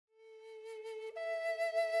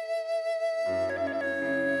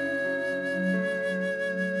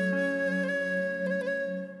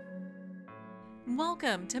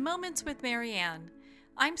Welcome to Moments with Marianne.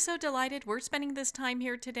 I'm so delighted we're spending this time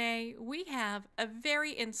here today. We have a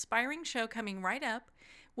very inspiring show coming right up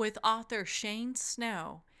with author Shane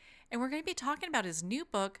Snow, and we're going to be talking about his new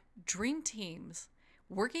book, Dream Teams,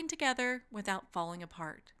 Working Together Without Falling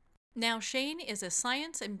Apart. Now, Shane is a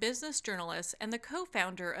science and business journalist and the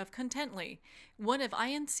co-founder of Contently, one of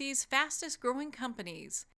INC's fastest growing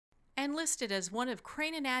companies, and listed as one of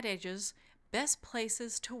Crane and Adage's best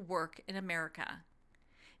places to work in America.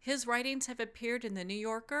 His writings have appeared in The New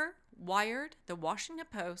Yorker, Wired, The Washington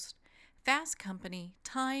Post, Fast Company,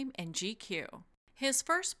 Time, and GQ. His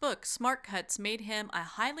first book, Smart Cuts, made him a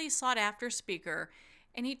highly sought-after speaker,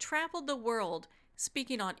 and he traveled the world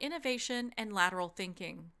speaking on innovation and lateral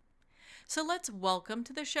thinking. So let's welcome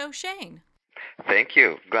to the show, Shane. Thank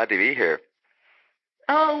you. Glad to be here.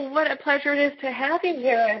 Oh, what a pleasure it is to have you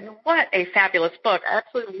here, and what a fabulous book. I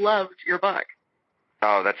absolutely loved your book.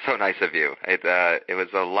 Oh, that's so nice of you. It was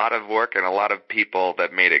a lot of work and a lot of people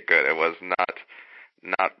that made it good. It was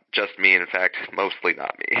not just me. In fact, mostly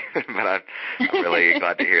not me. But I'm really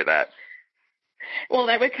glad to hear that. Well,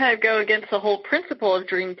 that would kind of go against the whole principle of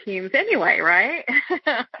Dream Teams anyway, right?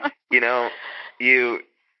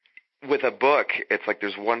 With a book, it's like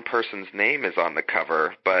there's one person's name is on the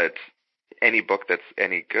cover, but any book that's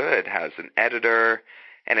any good has an editor,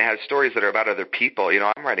 and it has stories that are about other people.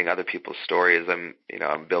 I'm writing other people's stories. I'm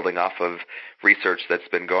building off of research that's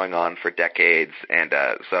been going on for decades, and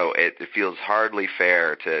so it feels hardly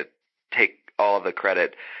fair to take all the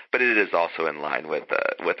credit. But it is also in line with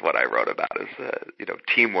what I wrote about, is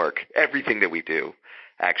teamwork. Everything that we do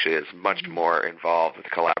actually is much more involved with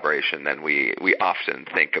collaboration than we often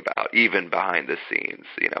think about, even behind the scenes.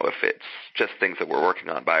 If it's just things that we're working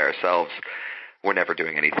on by ourselves, we're never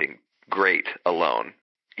doing anything great alone.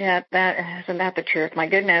 Yeah, isn't that the truth? My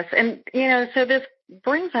goodness. And, so this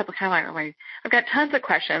brings up I've got tons of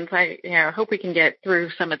questions. I hope we can get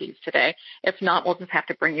through some of these today. If not, we'll just have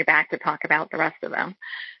to bring you back to talk about the rest of them.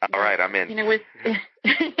 All right, I'm in.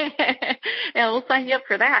 Yeah, we'll sign you up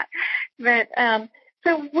for that. But,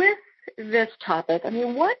 so with this topic,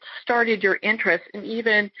 what started your interest in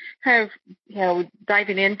even kind of,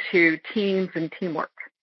 diving into teams and teamwork?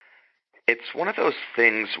 It's one of those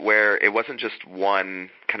things where it wasn't just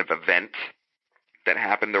one kind of event that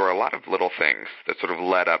happened. There were a lot of little things that sort of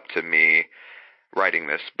led up to me writing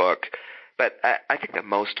this book. But I think that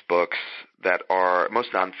most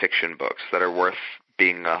nonfiction books that are worth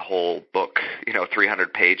being a whole book,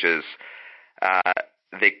 300 pages,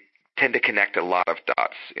 they tend to connect a lot of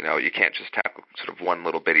dots. You can't just have sort of one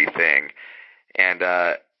little bitty thing. And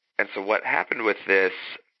so what happened with this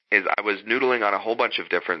is I was noodling on a whole bunch of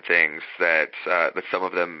different things that some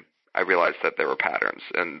of them I realized that there were patterns.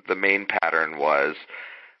 And the main pattern was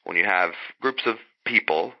when you have groups of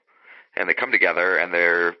people and they come together and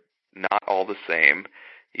they're not all the same,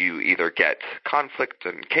 you either get conflict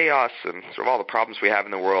and chaos and sort of all the problems we have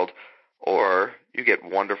in the world, or you get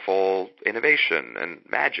wonderful innovation and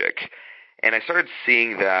magic. And I started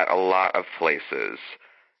seeing that a lot of places,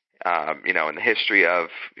 in the history of,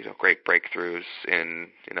 great breakthroughs in,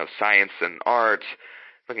 science and art,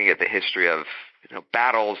 looking at the history of,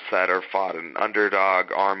 battles that are fought in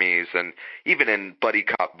underdog armies, and even in buddy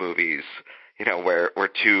cop movies, where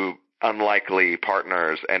two unlikely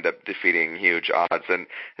partners end up defeating huge odds. And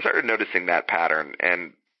I started noticing that pattern.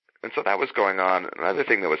 And so that was going on. Another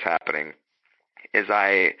thing that was happening is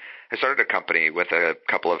I started a company with a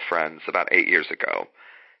couple of friends about 8 years ago.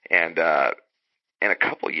 And a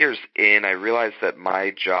couple years in, I realized that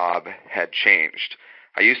my job had changed.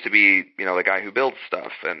 I used to be, the guy who builds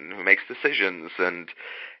stuff and who makes decisions and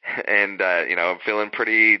feeling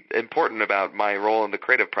pretty important about my role in the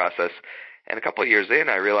creative process. And a couple of years in,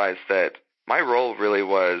 I realized that my role really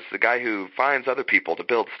was the guy who finds other people to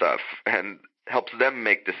build stuff and helps them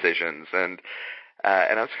make decisions. And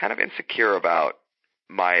I was kind of insecure about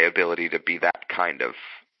my ability to be that kind of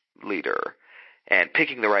leader and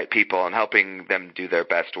picking the right people and helping them do their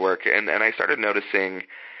best work. And I started noticing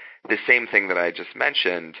the same thing that I just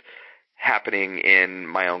mentioned happening in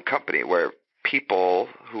my own company, where people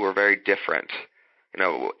who were very different,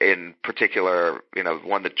 in particular,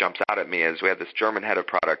 one that jumps out at me is we had this German head of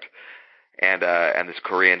product and this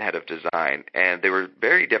Korean head of design, and they were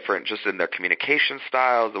very different just in their communication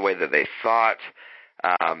styles, the way that they thought,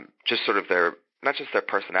 just sort of not just their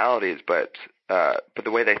personalities, but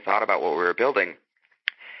the way they thought about what we were building.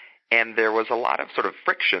 And there was a lot of sort of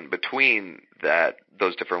friction between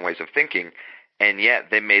those different ways of thinking, and yet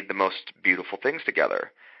they made the most beautiful things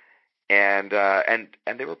together. And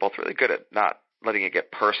they were both really good at not letting it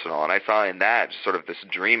get personal. And I saw in that just sort of this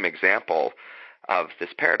dream example of this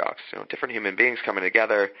paradox. Different human beings coming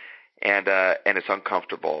together, and it's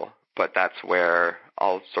uncomfortable, but that's where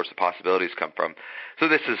all sorts of possibilities come from. So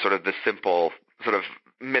this is sort of the simple, sort of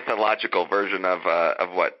mythological version of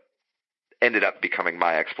what ended up becoming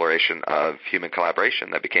my exploration of human collaboration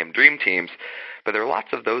that became Dream Teams. But there are lots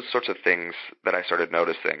of those sorts of things that I started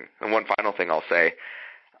noticing. And one final thing I'll say,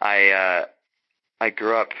 I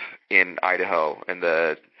grew up in Idaho in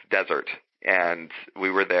the desert, and we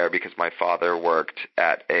were there because my father worked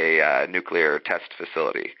at a nuclear test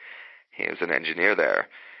facility. He was an engineer there.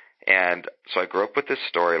 And so I grew up with this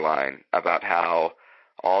storyline about how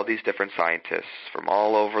all these different scientists from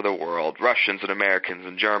all over the world, Russians and Americans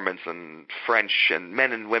and Germans and French and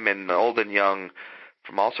men and women, old and young,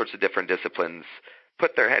 from all sorts of different disciplines,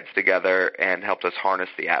 put their heads together and helped us harness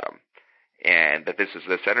the atom. And that this is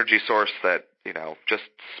this energy source that, just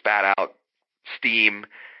spat out steam.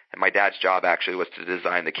 And my dad's job actually was to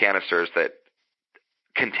design the canisters that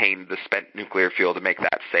contained the spent nuclear fuel to make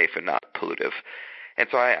that safe and not pollutive. And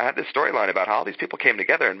so I had this storyline about how all these people came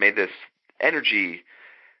together and made this energy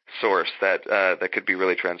source that could be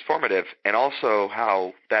really transformative, and also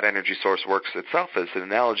how that energy source works itself as an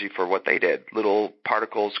analogy for what they did, little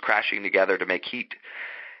particles crashing together to make heat.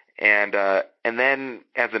 And then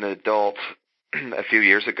as an adult, a few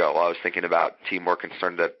years ago, while I was thinking about teamwork and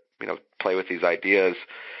starting to play with these ideas,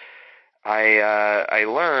 I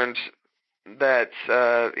learned that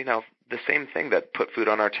the same thing that put food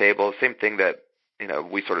on our table, the same thing that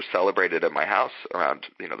we sort of celebrated at my house around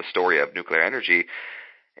the story of nuclear energy,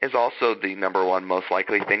 is also the number one most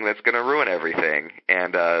likely thing that's going to ruin everything.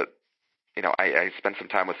 And I spent some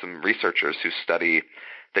time with some researchers who study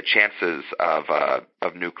the chances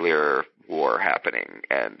of nuclear war happening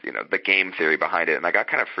and the game theory behind it. And I got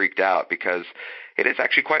kind of freaked out because it is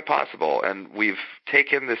actually quite possible. And we've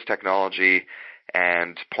taken this technology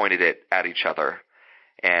and pointed it at each other,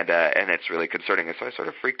 and it's really concerning. And so I sort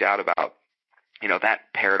of freaked out about that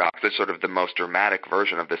paradox. It's sort of the most dramatic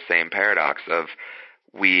version of the same paradox of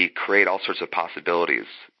we create all sorts of possibilities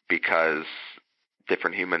because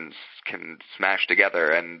different humans can smash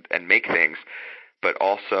together and make things, but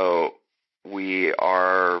also we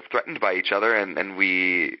are threatened by each other, and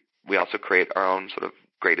we also create our own sort of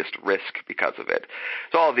greatest risk because of it.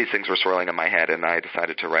 So all of these things were swirling in my head, and I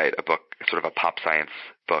decided to write a book, sort of a pop science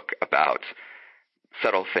book about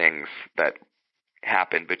subtle things that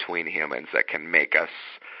happen between humans that can make us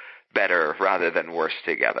better rather than worse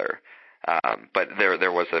together. But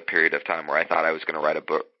there was a period of time where I thought I was going to write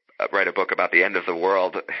a book about the end of the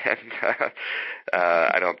world, and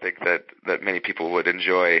I don't think that many people would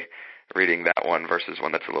enjoy reading that one versus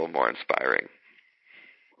one that's a little more inspiring.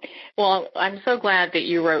 Well, I'm so glad that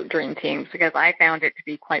you wrote Dream Teams, because I found it to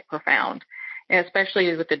be quite profound, and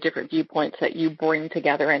especially with the different viewpoints that you bring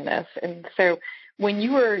together in this. And so when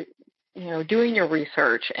you were doing your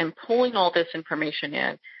research and pulling all this information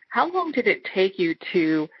in, how long did it take you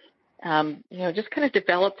to just kind of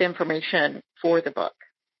develop the information for the book?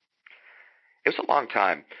 It was a long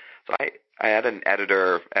time. So I had an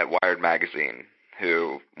editor at Wired Magazine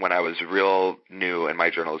who, when I was real new in my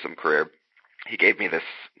journalism career, he gave me this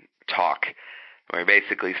talk where he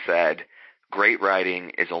basically said, great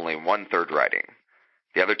writing is only 1/3 writing.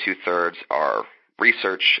 The other 2/3 are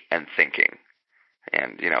research and thinking.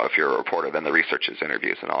 And, if you're a reporter, then the research is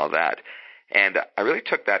interviews and all of that. And I really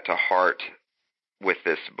took that to heart with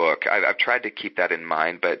this book. I've tried to keep that in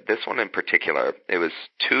mind, but this one in particular, it was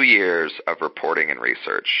 2 years of reporting and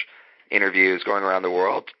research, interviews, going around the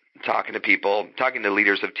world, talking to people, talking to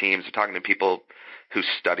leaders of teams, talking to people who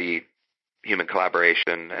study human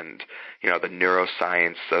collaboration and, the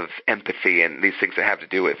neuroscience of empathy and these things that have to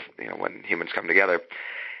do with, when humans come together.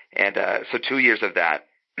 And so 2 years of that,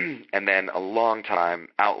 and then a long time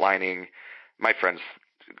outlining. My friends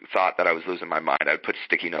thought that I was losing my mind. I would put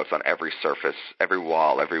sticky notes on every surface, every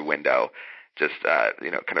wall, every window, just,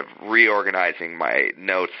 kind of reorganizing my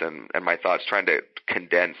notes and my thoughts, trying to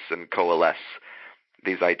condense and coalesce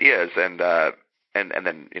these ideas and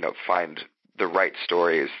then, find the right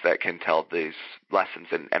stories that can tell these lessons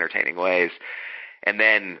in entertaining ways. And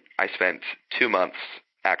then I spent 2 months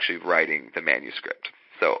actually writing the manuscript.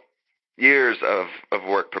 So years of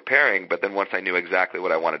work preparing, but then once I knew exactly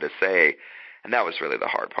what I wanted to say, and that was really the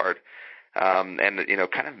hard part, and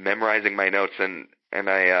kind of memorizing my notes, and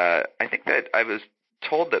I think that I was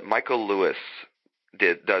told that Michael Lewis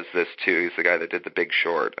does this too. He's the guy that did The Big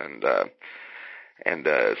Short and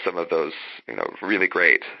some of those really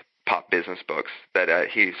great pop business books, that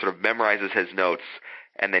he sort of memorizes his notes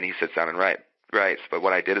and then he sits down and writes. But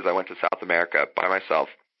what I did is I went to South America by myself,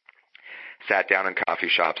 sat down in coffee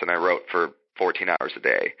shops, and I wrote for 14 hours a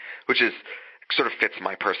day, which is sort of fits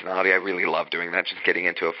my personality. I really love doing that, just getting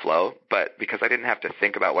into a flow. But because I didn't have to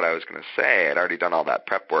think about what I was going to say, I'd already done all that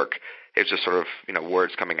prep work. It was just sort of,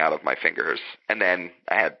 words coming out of my fingers. And then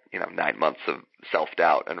I had, 9 months of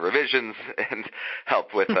self-doubt and revisions and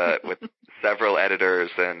help with several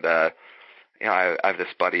editors. And, I have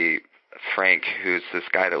this buddy, Frank, who's this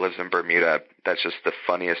guy that lives in Bermuda. That's just the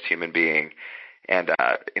funniest human being. And,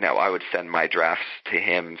 I would send my drafts to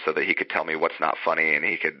him so that he could tell me what's not funny, and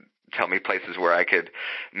he could tell me places where I could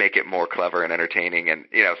make it more clever and entertaining. And,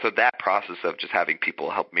 so that process of just having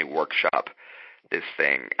people help me workshop this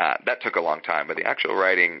thing, that took a long time, but the actual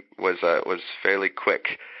writing was fairly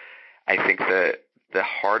quick. I think that the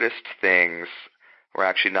hardest things were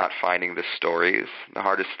actually not finding the stories. The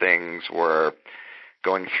hardest things were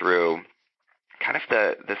going through kind of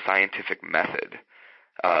the scientific method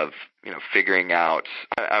of, figuring out,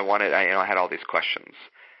 I had all these questions.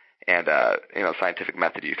 And, scientific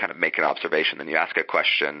method, you kind of make an observation, then you ask a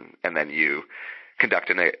question, and then you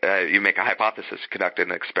you make a hypothesis, conduct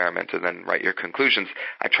an experiment, and then write your conclusions.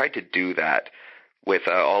 I tried to do that with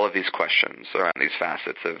all of these questions around these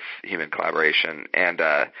facets of human collaboration, and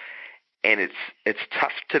it's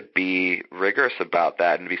tough to be rigorous about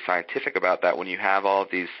that and be scientific about that when you have all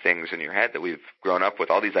of these things in your head that we've grown up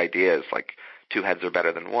with, all these ideas like two heads are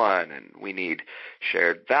better than one, and we need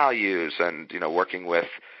shared values, and working with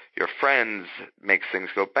your friends makes things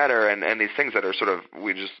go better, and these things that are sort of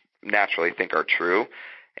we just naturally think are true,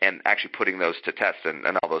 and actually putting those to test, and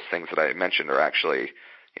all those things that I mentioned are actually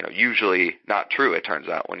usually not true, it turns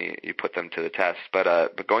out, when you put them to the test. But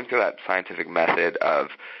going through that scientific method of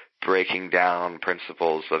breaking down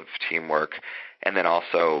principles of teamwork, and then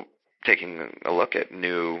also taking a look at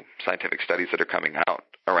new scientific studies that are coming out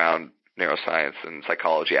around neuroscience and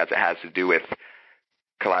psychology as it has to do with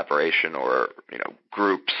collaboration or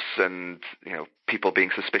groups and people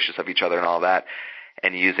being suspicious of each other and all that,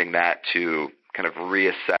 and using that to kind of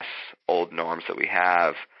reassess old norms that we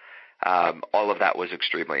have. All of that was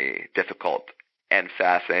extremely difficult and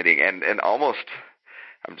fascinating, and almost,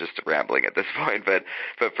 I'm just rambling at this point, but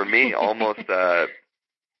for me, almost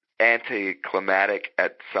anticlimactic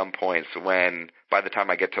at some points when by the time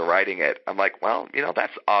I get to writing it, I'm like, well,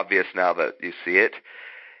 that's obvious now that you see it,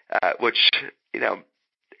 which,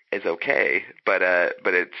 is okay, but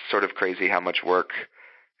it's sort of crazy how much work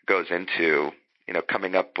goes into,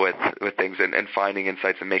 coming up with things and finding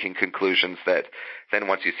insights and making conclusions that then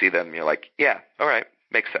once you see them, you're like, yeah, all right,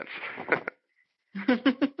 makes sense.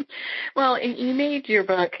 Well, you made your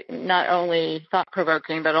book not only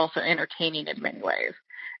thought-provoking, but also entertaining in many ways.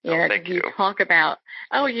 Thank you. You talk about,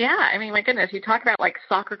 my goodness, you talk about like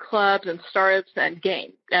soccer clubs and startups and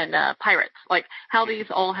games and pirates, like how these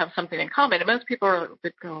all have something in common. And most people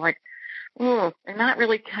would go like, oh, they're not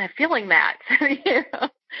really kind of feeling that.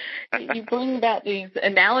 You bring about these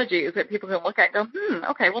analogies that people can look at and go,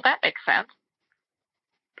 okay, well, that makes sense.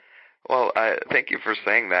 Well, thank you for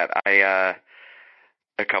saying that.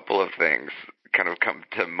 A couple of things kind of come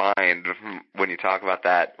to mind when you talk about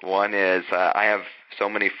that. One is I have so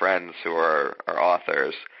many friends who are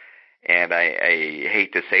authors, and I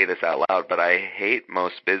hate to say this out loud, but I hate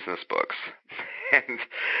most business books.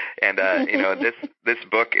 and this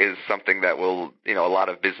book is something that will, a lot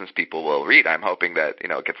of business people will read. I'm hoping that,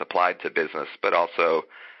 it gets applied to business, but also,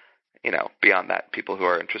 beyond that, people who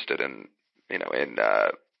are interested in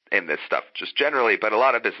this stuff just generally, but a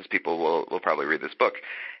lot of business people will probably read this book.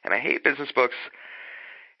 And I hate business books,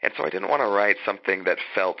 and so I didn't want to write something that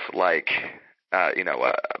felt like,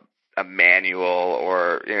 a manual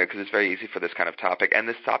or, because it's very easy for this kind of topic. And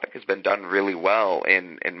this topic has been done really well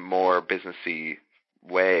in more businessy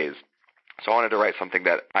ways. So I wanted to write something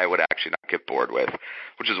that I would actually not get bored with,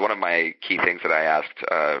 which is one of my key things that I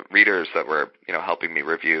asked readers that were, helping me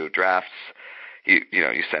review drafts. You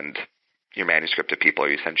send your manuscript to people, or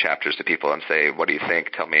you send chapters to people and say, what do you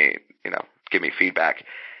think? Tell me, give me feedback.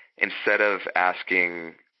 Instead of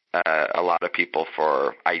asking a lot of people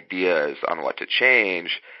for ideas on what to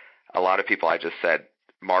change, a lot of people I just said,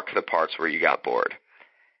 mark the parts where you got bored.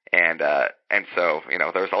 And so,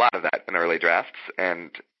 there was a lot of that in early drafts,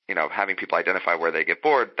 and, having people identify where they get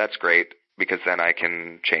bored, that's great, because then I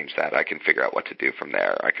can change that. I can figure out what to do from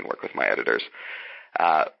there. I can work with my editors.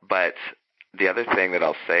 But the other thing that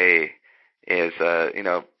I'll say is,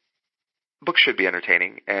 books should be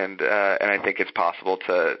entertaining, and I think it's possible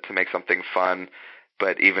to make something fun,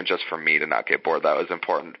 but even just for me to not get bored, that was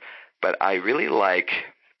important. But I really like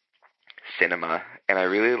cinema, and I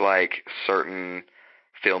really like certain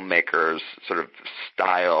filmmakers' sort of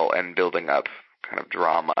style and building up kind of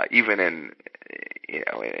drama, even in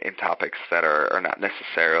topics that are not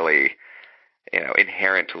necessarily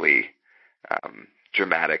inherently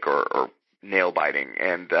dramatic or nail biting,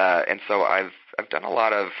 and so I've done a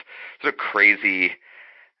lot of sort of crazy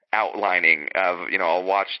outlining of, I'll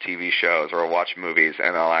watch TV shows or I'll watch movies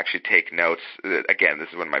and I'll actually take notes. Again, this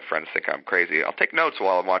is when my friends think I'm crazy. I'll take notes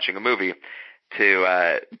while I'm watching a movie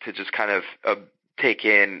to just kind of take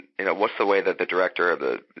in, what's the way that the director or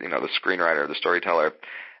the screenwriter or the storyteller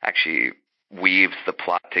actually weaves the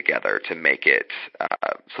plot together to make it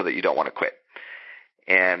so that you don't want to quit.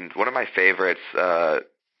 And one of my favorites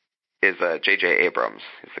is J.J. Abrams.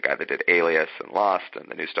 He's the guy that did Alias and Lost and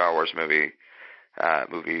the new Star Wars movies,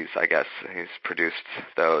 I guess. He's produced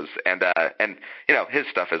those. And his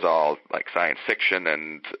stuff is all like science fiction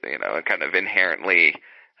and, kind of inherently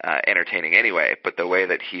entertaining anyway. But the way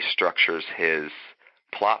that he structures his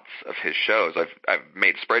plots of his shows, I've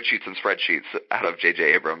made spreadsheets and spreadsheets out of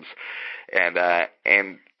J.J. Abrams. And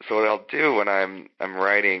so what I'll do when I'm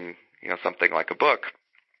writing, something like a book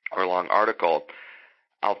or a long article,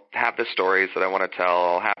 I'll have the stories that I want to tell,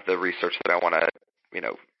 I'll have the research that I want to,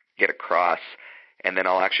 get across, and then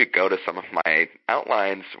I'll actually go to some of my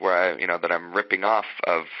outlines where that I'm ripping off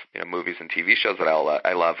of, movies and TV shows that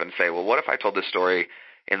I love and say, well, what if I told this story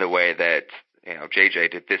in the way that,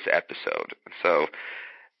 JJ did this episode? So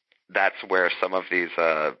that's where some of these,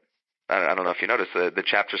 I don't know if you noticed, the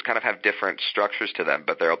chapters kind of have different structures to them,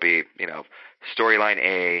 but there'll be, storyline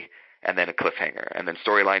A, and then a cliffhanger, and then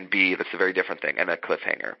storyline B, that's a very different thing, and a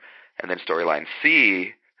cliffhanger, and then storyline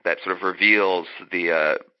C, that sort of reveals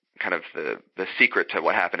the kind of the secret to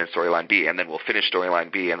what happened in storyline B, and then we'll finish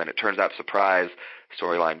storyline B, and then it turns out, surprise,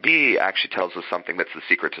 storyline B actually tells us something that's the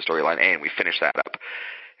secret to storyline A, and we finish that up.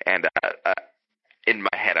 And in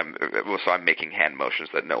my head, I'm making hand motions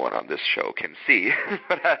that no one on this show can see,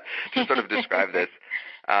 but to sort of describe this.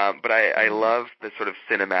 But I love this sort of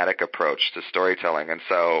cinematic approach to storytelling, and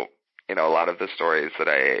so a lot of the stories that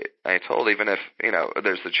I told, even if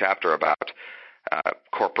there's a chapter about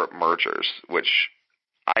corporate mergers, which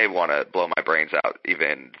I want to blow my brains out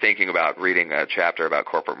even thinking about reading a chapter about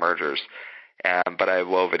corporate mergers, but I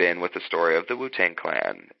wove it in with the story of the Wu-Tang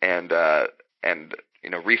Clan and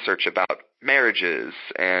research about marriages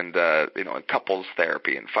and and couples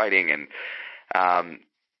therapy and fighting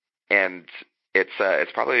and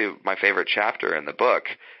it's probably my favorite chapter in the book,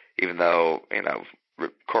 even though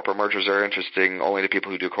corporate mergers are interesting only to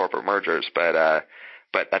people who do corporate mergers, but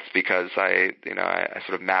that's because I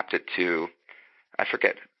sort of mapped it to, I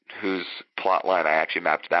forget whose plot line I actually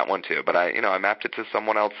mapped that one to, but I mapped it to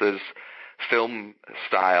someone else's film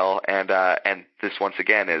style, and this once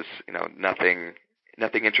again is nothing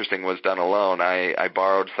interesting was done alone. I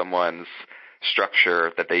borrowed someone's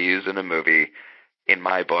structure that they use in a movie in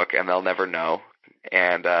my book, and they'll never know.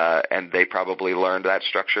 And they probably learned that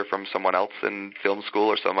structure from someone else in film school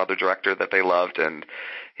or some other director that they loved, and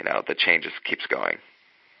the chain just keeps going.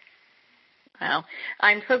 Well,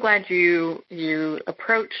 I'm so glad you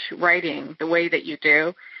approach writing the way that you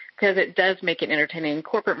do, because it does make it entertaining.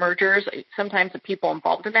 Corporate mergers, sometimes the people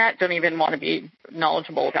involved in that don't even want to be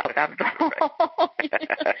knowledgeable about that at all.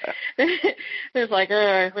 There's like,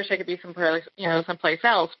 I wish I could be someplace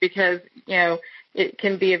else, because it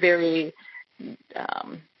can be a very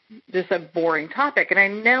just a boring topic. And I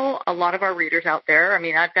know a lot of our readers out there,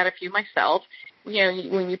 I've got a few myself,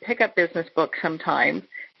 when you pick up business books sometimes,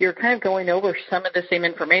 you're kind of going over some of the same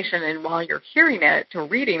information, and while you're hearing it or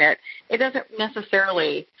reading it, it doesn't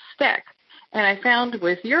necessarily stick. And I found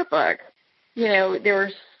with your book,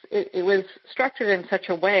 it was structured in such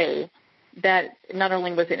a way that not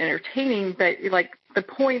only was it entertaining, but like the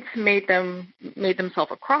points made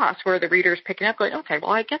themselves across, where the reader's picking up going, okay,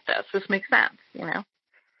 well, I get this. This makes sense,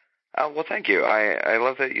 Well, thank you. I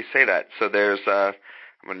love that you say that. So there's, I'm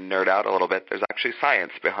going to nerd out a little bit. There's actually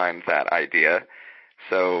science behind that idea.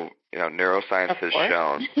 So, neuroscience has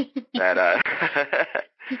shown that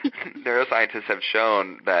neuroscientists have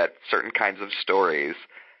shown that certain kinds of stories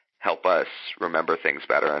help us remember things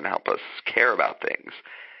better and help us care about things.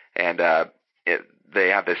 And they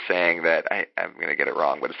have this saying that I'm going to get it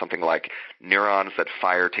wrong, but it's something like neurons that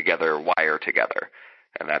fire together wire together.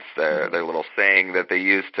 And that's their little saying that they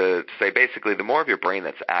use to say basically the more of your brain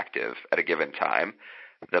that's active at a given time,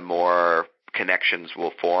 the more connections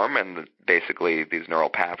will form, and basically these neural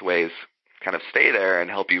pathways kind of stay there and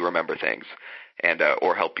help you remember things, and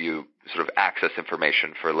or help you sort of access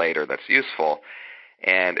information for later that's useful.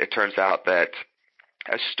 And it turns out that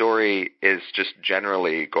a story is just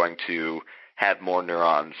generally going to have more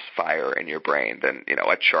neurons fire in your brain than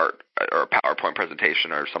a chart or a PowerPoint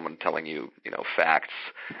presentation or someone telling you facts.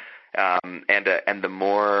 And the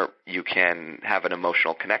more you can have an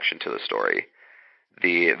emotional connection to the story,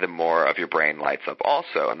 the more of your brain lights up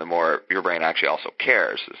also, and the more your brain actually also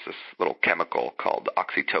cares. There's this little chemical called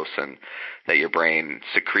oxytocin that your brain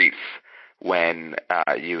secretes when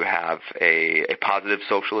you have a positive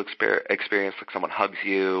social experience, like someone hugs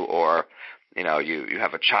you, or you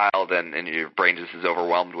have a child and your brain just is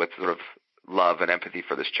overwhelmed with sort of love and empathy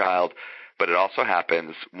for this child. But it also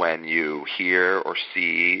happens when you hear or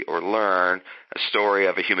see or learn a story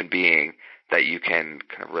of a human being that you can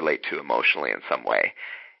kind of relate to emotionally in some way.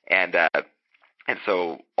 And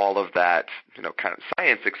so all of that, kind of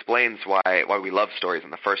science explains why we love stories in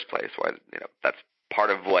the first place, why, that's part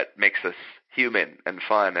of what makes us human and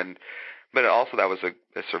fun. But also that was a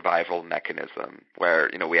survival mechanism where,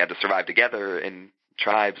 we had to survive together in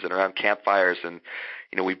tribes and around campfires, and,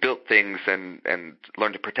 we built things and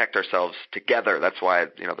learned to protect ourselves together. That's why,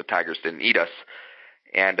 the tigers didn't eat us.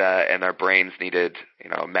 And our brains needed,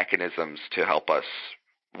 mechanisms to help us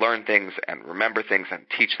learn things and remember things and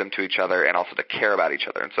teach them to each other, and also to care about each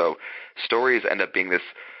other. And so stories end up being this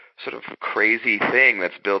sort of crazy thing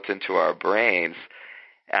that's built into our brains.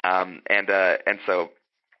 And so,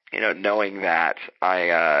 knowing that,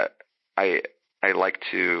 I like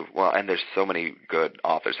to, and there's so many good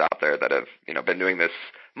authors out there that have, been doing this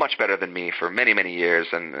much better than me for many, many years,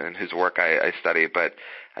 and whose work I study. But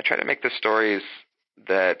I try to make the stories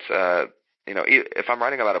that, if I'm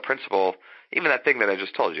writing about a principle, even that thing that I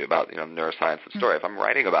just told you about, neuroscience and story, if I'm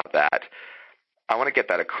writing about that, I want to get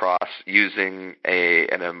that across using a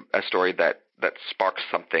story that sparks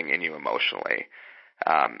something in you emotionally.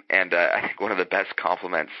 And I think one of the best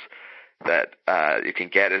compliments that you can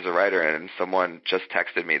get as a writer, and someone just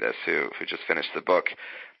texted me this who just finished the book,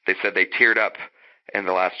 they said they teared up in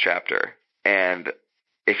the last chapter. And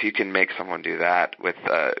if you can make someone do that with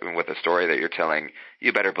a story that you're telling,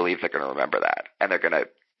 you better believe they're going to remember that, and they're going to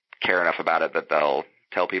care enough about it that they'll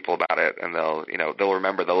tell people about it, and they'll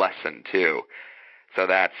remember the lesson too. So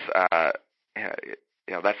that's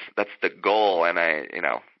that's the goal. And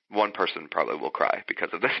one person probably will cry because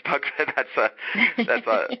of this book. That's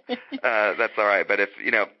all right. But if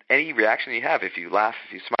any reaction you have, if you laugh,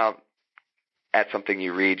 if you smile at something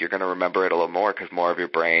you read, you're going to remember it a little more, because more of your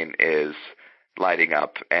brain is lighting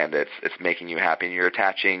up, and it's making you happy, and you're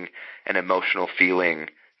attaching an emotional feeling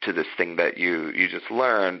to this thing that you just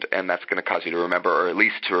learned, and that's going to cause you to remember, or at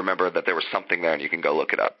least to remember that there was something there and you can go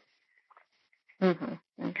look it up. Mm-hmm.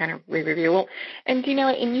 And kind of re-review. Well, and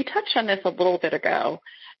and you touched on this a little bit ago,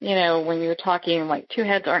 when you were talking, like, two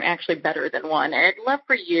heads aren't actually better than one. And I'd love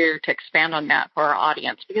for you to expand on that for our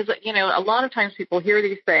audience, because, a lot of times people hear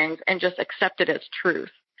these things and just accept it as truth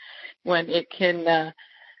when it can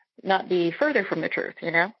not be further from the truth,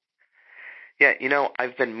 Yeah,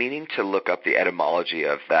 I've been meaning to look up the etymology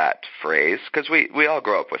of that phrase, because we all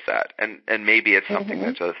grow up with that. And maybe it's something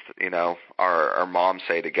that just, our moms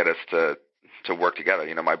say to get us to work together.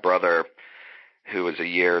 My brother, who was a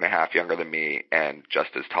year and a half younger than me and just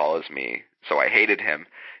as tall as me, so I hated him.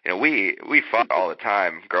 We fought all the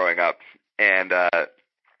time growing up, and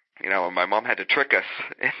my mom had to trick us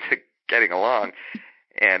into getting along.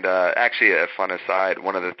 And actually, a fun aside,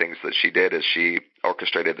 one of the things that she did is she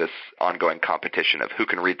orchestrated this ongoing competition of who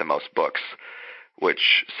can read the most books,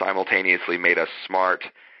 which simultaneously made us smart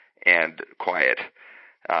and quiet,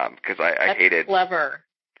 because I hated. Clever.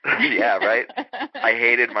 Yeah, right? I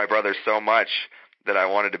hated my brother so much that I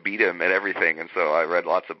wanted to beat him at everything, and so I read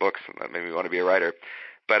lots of books, and that made me want to be a writer.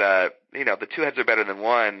 But, the two heads are better than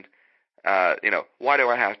one. Why do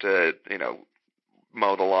I have to,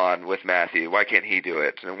 mow the lawn with Matthew? Why can't he do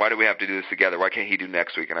it? And why do we have to do this together? Why can't he do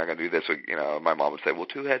next week and I'm going to do this week? My mom would say, well,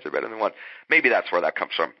 two heads are better than one. Maybe that's where that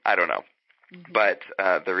comes from. I don't know. Mm-hmm. But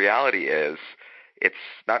the reality is it's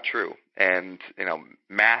not true. And,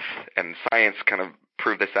 math and science kind of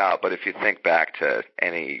prove this out. But if you think back to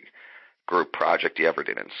any group project you ever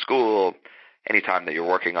did in school, any time that you're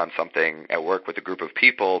working on something at work with a group of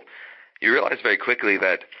people, you realize very quickly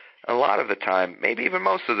that a lot of the time, maybe even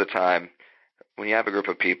most of the time, when you have a group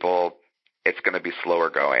of people, it's going to be slower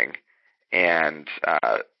going, and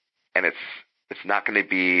it's not going to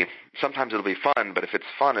be. Sometimes it'll be fun, but if it's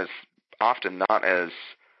fun, it's often not as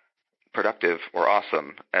productive or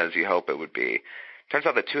awesome as you hope it would be. Turns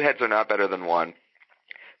out that two heads are not better than one,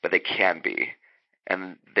 but they can be,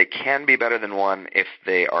 and they can be better than one if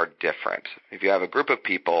they are different. If you have a group of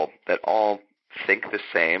people that all think the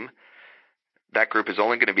same, that group is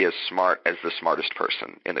only going to be as smart as the smartest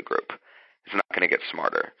person in the group. It's not going to get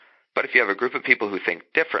smarter. But if you have a group of people who think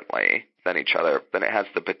differently than each other, then it has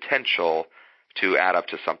the potential to add up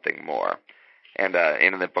to something more. And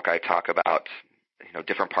in the book I talk about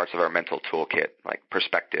different parts of our mental toolkit, like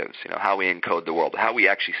perspectives, how we encode the world, how we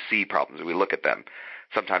actually see problems, we look at them.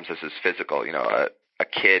 Sometimes this is physical. A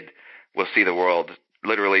kid will see the world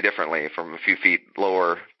literally differently from a few feet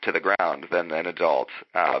lower to the ground than an adult.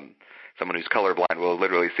 Someone who's colorblind will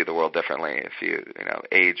literally see the world differently. If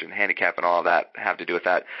age and handicap and all of that have to do with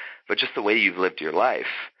that. But just the way you've lived your life,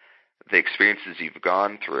 the experiences you've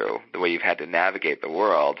gone through, the way you've had to navigate the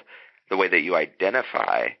world, the way that you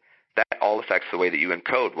identify, that all affects the way that you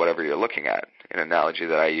encode whatever you're looking at. An analogy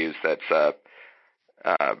that I use that's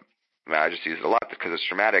I just use it a lot because it's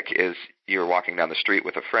dramatic, is you're walking down the street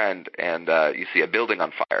with a friend and you see a building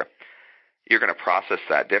on fire. You're going to process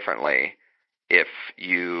that differently if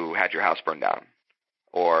you had your house burned down.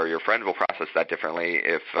 Or your friend will process that differently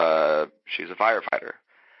if she's a firefighter.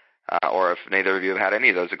 Or if neither of you have had any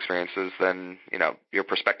of those experiences, then, your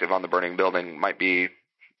perspective on the burning building might be,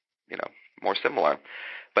 more similar.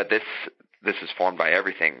 But this is formed by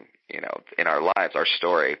everything, in our lives, our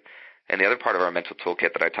story. And the other part of our mental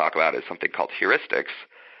toolkit that I talk about is something called heuristics,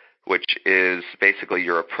 which is basically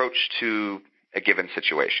your approach to a given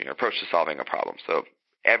situation, your approach to solving a problem. So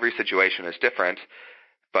every situation is different,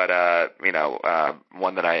 but,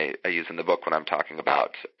 one that I use in the book when I'm talking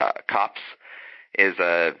about cops is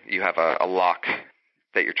you have a lock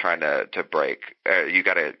that you're trying to break. You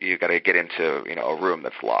gotta get into a room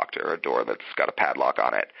that's locked or a door that's got a padlock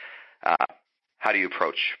on it. How do you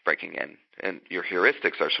approach breaking in? And your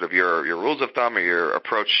heuristics are sort of your rules of thumb or your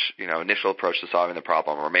approach, initial approach to solving the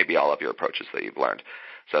problem, or maybe all of your approaches that you've learned.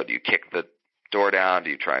 So do you kick the door down? Do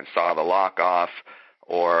you try and saw the lock off?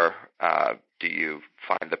 Or do you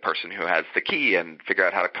find the person who has the key and figure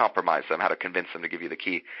out how to compromise them, how to convince them to give you the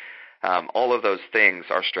key? All of those things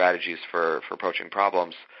are strategies for approaching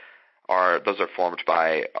problems. Those are formed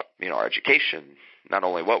by our education, not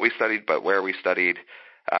only what we studied, but where we studied,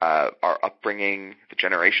 our upbringing, the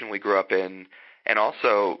generation we grew up in, and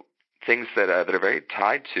also things that are very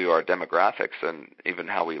tied to our demographics and even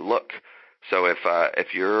how we look. So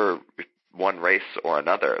if you're one race or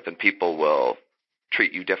another, then people will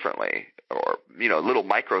treat you differently, or little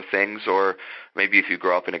micro things, or maybe if you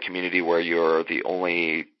grow up in a community where you're the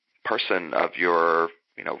only person of your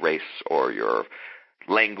race or your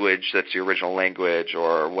language that's your original language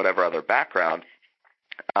or whatever other background,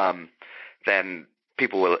 then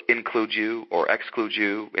people will include you or exclude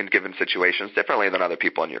you in given situations differently than other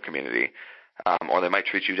people in your community. Or they might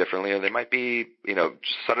treat you differently, or they might be,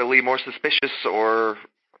 just subtly more suspicious or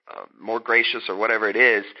more gracious or whatever it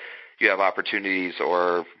is. You have opportunities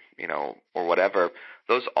or whatever.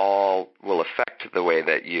 Those all will affect the way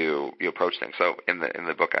that you approach things. So in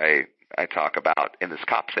the book I talk about, in this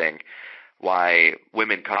cop thing, why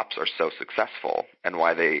women cops are so successful and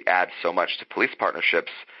why they add so much to police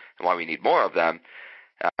partnerships and why we need more of them.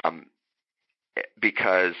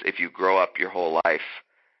 Because if you grow up your whole life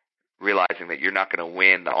realizing that you're not going to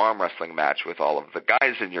win the arm wrestling match with all of the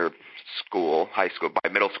guys in your school, high school, by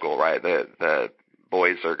middle school, right? The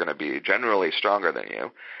boys are going to be generally stronger than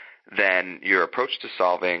you, then your approach to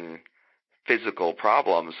solving physical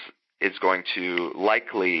problems is going to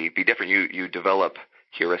likely be different. You develop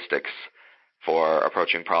heuristics for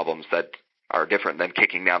approaching problems that are different than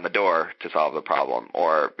kicking down the door to solve the problem.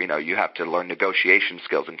 Or, you have to learn negotiation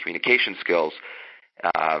skills and communication skills.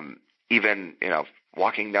 Even,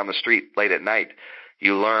 walking down the street late at night,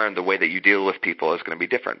 you learn the way that you deal with people is going to be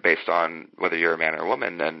different based on whether you're a man or a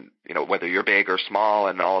woman and, whether you're big or small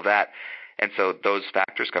and all of that. And so those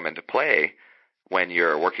factors come into play when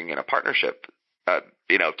you're working in a partnership.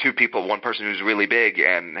 Two people, one person who's really big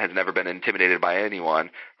and has never been intimidated by anyone,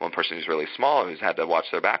 one person who's really small who's had to watch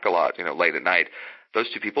their back a lot, late at night. Those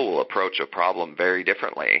two people will approach a problem very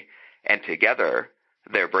differently, and together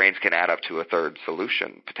their brains can add up to a third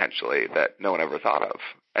solution potentially that no one ever thought of.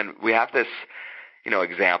 And we have this,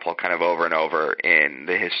 example kind of over and over in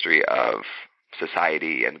the history of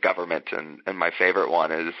society and government, and my favorite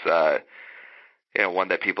one is one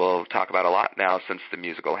that people talk about a lot now since the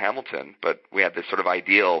musical Hamilton. But we have this sort of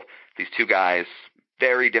ideal, these two guys,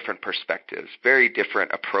 very different perspectives, very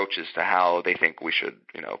different approaches to how they think we should,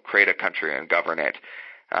 create a country and govern it.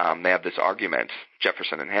 They have this argument,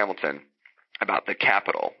 Jefferson and Hamilton, about the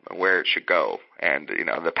capital, where it should go, and,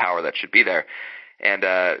 the power that should be there. And,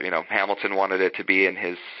 Hamilton wanted it to be in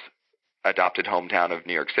his adopted hometown of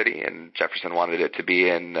New York City, and Jefferson wanted it to be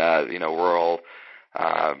in, rural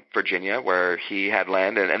Virginia, where he had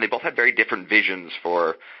land, and they both had very different visions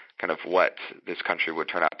for kind of what this country would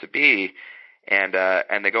turn out to be. And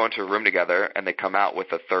they go into a room together, and they come out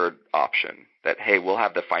with a third option that, hey, we'll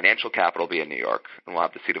have the financial capital be in New York, and we'll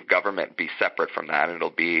have the seat of government be separate from that, and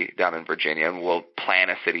it'll be down in Virginia, and we'll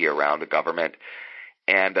plan a city around a government.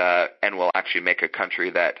 and will actually make a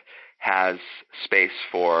country that has space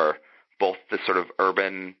for both the sort of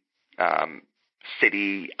urban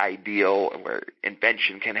city ideal where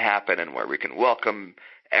invention can happen and where we can welcome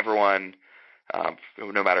everyone,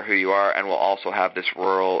 no matter who you are, and we'll also have this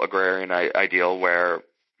rural agrarian ideal where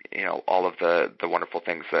all of the wonderful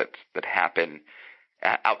things that happen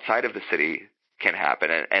outside of the city can happen,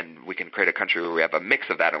 and we can create a country where we have a mix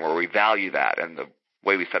of that and where we value that, and the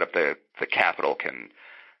way we set up the capital can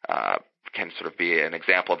sort of be an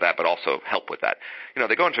example of that, but also help with that.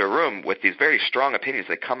 They go into a room with these very strong opinions.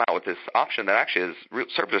 They come out with this option that actually has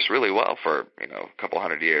served us really well for a couple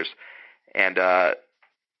hundred years, and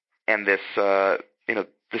this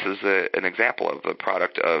this is an example of the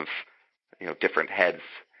product of different heads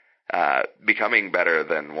becoming better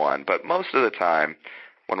than one. But most of the time,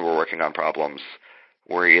 when we're working on problems,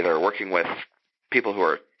 we're either working with people who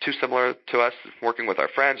are too similar to us, working with our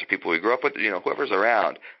friends or people we grew up with, whoever's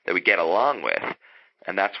around that we get along with,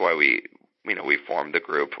 and that's why we formed the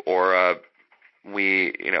group. Or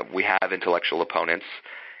we have intellectual opponents,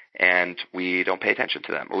 and we don't pay attention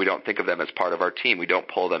to them, or we don't think of them as part of our team. We don't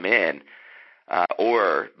pull them in,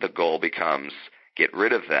 or the goal becomes get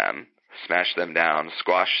rid of them, smash them down,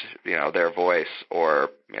 squash their voice,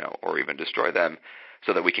 or even destroy them,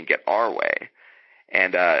 so that we can get our way.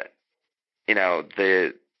 And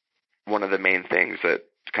one of the main things that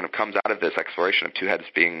kind of comes out of this exploration of two heads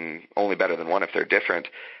being only better than one if they're different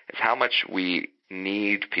is how much we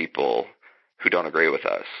need people who don't agree with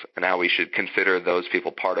us, and how we should consider those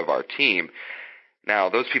people part of our team. Now,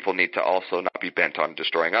 those people need to also not be bent on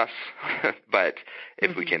destroying us, but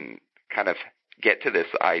if we can kind of get to this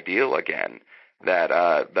ideal again, that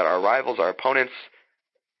our rivals, our opponents,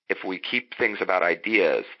 if we keep things about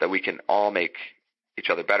ideas, that we can all make each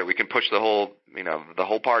other better. We can push the whole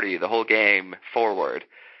party, the whole game forward.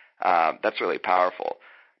 That's really powerful.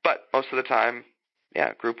 But most of the time,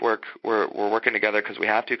 group work, we're working together because we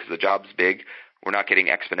have to, because the job's big. We're not getting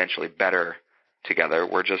exponentially better together.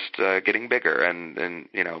 We're just getting bigger, and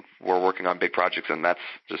we're working on big projects, and that's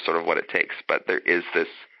just sort of what it takes. But there is this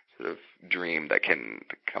sort of dream that can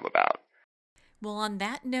come about. Well, on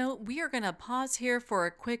that note, we are going to pause here for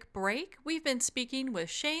a quick break. We've been speaking with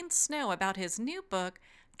Shane Snow about his new book,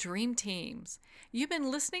 Dream Teams. You've been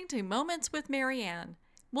listening to Moments with Marianne.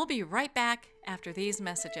 We'll be right back after these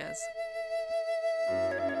messages.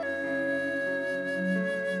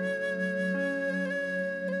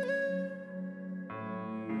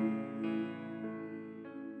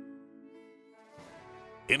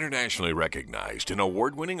 Internationally recognized and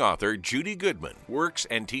award-winning author Judy Goodman works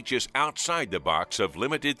and teaches outside the box of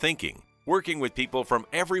limited thinking. Working with people from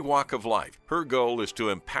every walk of life, her goal is to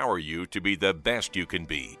empower you to be the best you can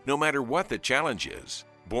be, no matter what the challenge is.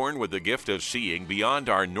 Born with the gift of seeing beyond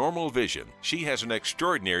our normal vision, she has an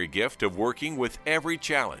extraordinary gift of working with every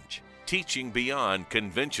challenge. Teaching beyond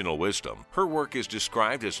conventional wisdom, her work is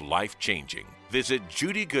described as life-changing. Visit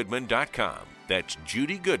judygoodman.com. That's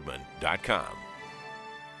judygoodman.com.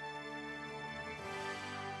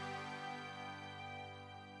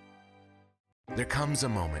 There comes a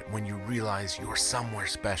moment when you realize you're somewhere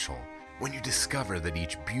special, when you discover that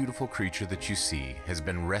each beautiful creature that you see has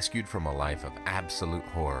been rescued from a life of absolute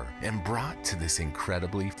horror and brought to this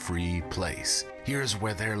incredibly free place. Here's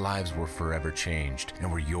where their lives were forever changed, and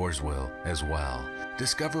where yours will as well.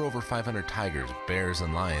 Discover over 500 tigers, bears,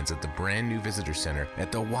 and lions at the brand new visitor center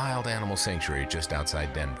at the Wild Animal Sanctuary just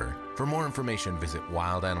outside Denver. For more information, visit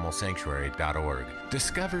wildanimalsanctuary.org.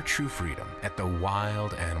 Discover true freedom at the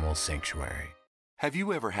Wild Animal Sanctuary. Have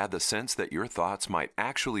you ever had the sense that your thoughts might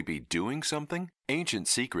actually be doing something? Ancient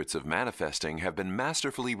secrets of manifesting have been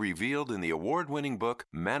masterfully revealed in the award-winning book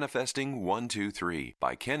Manifesting 1-2-3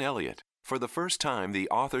 by Ken Elliott. For the first time, the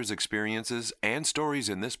author's experiences and stories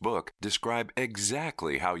in this book describe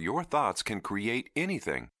exactly how your thoughts can create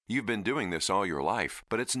anything. You've been doing this all your life,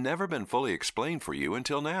 but it's never been fully explained for you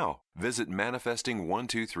until now. Visit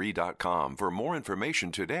manifesting123.com for more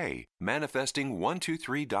information today.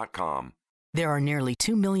 Manifesting123.com. There are nearly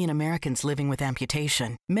 2 million Americans living with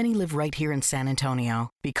amputation. Many live right here in San Antonio.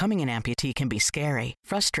 Becoming an amputee can be scary,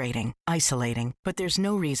 frustrating, isolating, but there's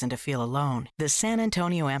no reason to feel alone. The San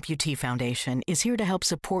Antonio Amputee Foundation is here to help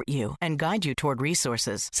support you and guide you toward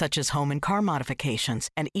resources such as home and car modifications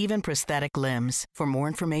and even prosthetic limbs. For more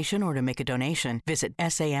information or to make a donation, visit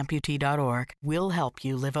saamputee.org. We'll help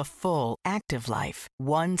you live a full, active life,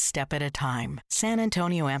 one step at a time. San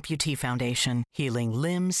Antonio Amputee Foundation, healing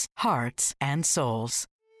limbs, hearts, and souls.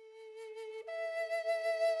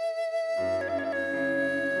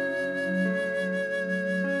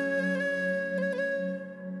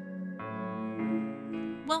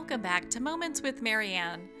 Welcome back to Moments with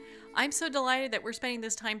Marianne. I'm so delighted that we're spending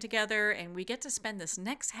this time together, and we get to spend this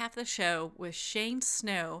next half of the show with Shane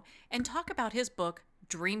Snow and talk about his book,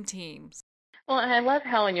 Dream Teams. Well, and I love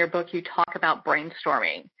how in your book you talk about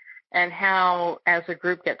brainstorming and how as a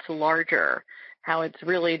group gets larger, how it's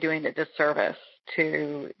really doing a disservice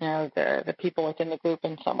to the people within the group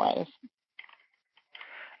in some ways.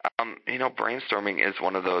 Brainstorming is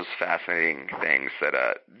one of those fascinating things that,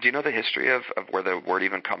 do you know the history of where the word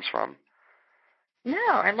even comes from? No,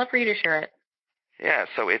 I'd love for you to share it. Yeah,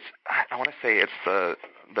 so I want to say it's the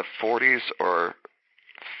 40s or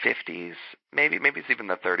 50s, maybe it's even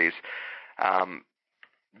the 30s.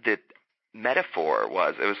 The metaphor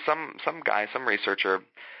was, it was some guy, some researcher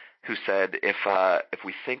who said if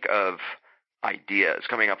we think of ideas,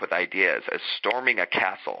 coming up with ideas as storming a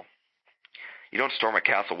castle, you don't storm a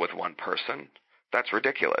castle with one person. That's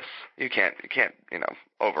ridiculous. You can't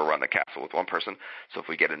overrun the castle with one person. So if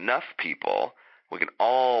we get enough people, we can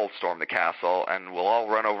all storm the castle, and we'll all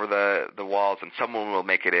run over the walls, and someone will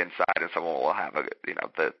make it inside, and someone will have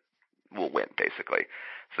will win, basically.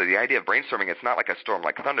 So the idea of brainstorming, it's not like a storm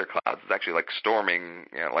like thunderclouds. It's actually like storming,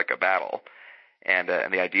 like a battle. And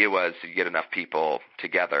the idea was you get enough people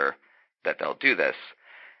together that they'll do this.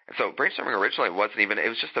 And so brainstorming originally it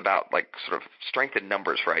was just about like sort of strength in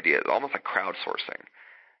numbers for ideas, almost like crowdsourcing.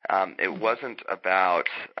 It wasn't about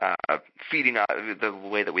feeding off. The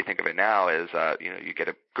way that we think of it now is, you get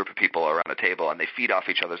a group of people around a table and they feed off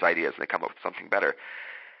each other's ideas and they come up with something better.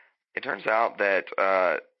 It turns out that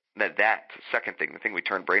that second thing, the thing we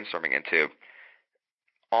turned brainstorming into,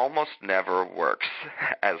 almost never works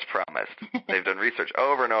as promised. They've done research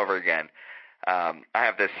over and over again. I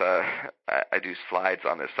have this, I do slides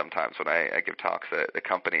on this sometimes when I give talks at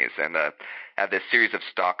companies, and I have this series of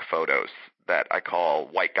stock photos that I call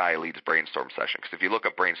White Guy Leads Brainstorm Session. Because if you look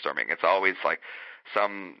up brainstorming, it's always like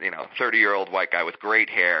some 30-year-old white guy with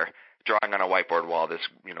great hair drawing on a whiteboard while this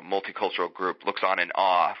multicultural group looks on in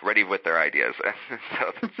awe, ready with their ideas.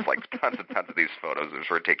 So it's like tons and tons of these photos.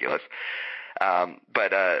 It's ridiculous.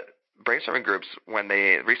 But brainstorming groups, when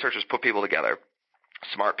researchers put people together,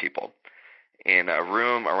 smart people, in a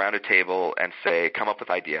room around a table and say, come up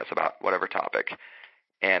with ideas about whatever topic.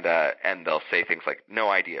 And they'll say things like, no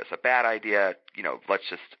idea is a bad idea. Let's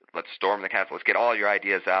storm the castle. Let's get all your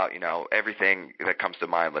ideas out. Everything that comes to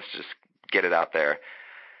mind, let's just get it out there.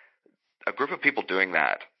 A group of people doing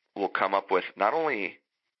that will come up with not only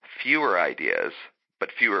fewer ideas, but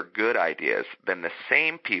fewer good ideas than the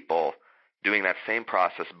same people doing that same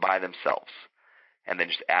process by themselves, and then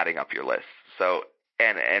just adding up your list. So,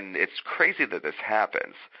 and it's crazy that this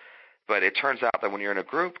happens, but it turns out that when you're in a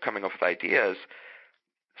group coming up with ideas,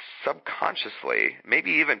 subconsciously, maybe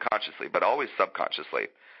even consciously, but always subconsciously,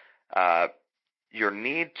 your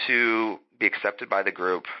need to be accepted by the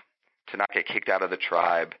group, to not get kicked out of the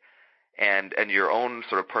tribe, and your own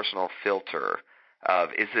sort of personal filter of,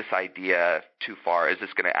 is this idea too far? Is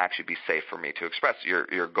this going to actually be safe for me to express?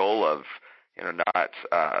 Your goal of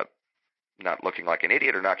not looking like an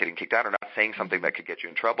idiot or not getting kicked out or not saying something that could get you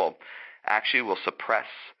in trouble actually will suppress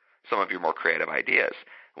some of your more creative ideas.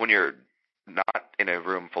 When you're not in a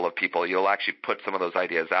room full of people, you'll actually put some of those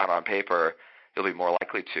ideas out on paper. You'll be more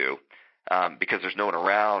likely to, because there's no one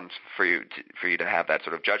around for you to have that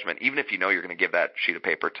sort of judgment, even if you know you're going to give that sheet of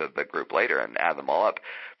paper to the group later and add them all up.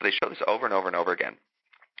 But they show this over and over and over again.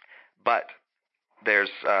 But there's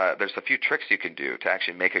a few tricks you can do to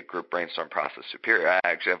actually make a group brainstorm process superior. I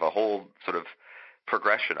actually have a whole sort of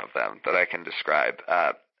progression of them that I can describe.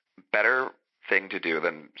 Better thing to do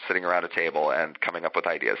than sitting around a table and coming up with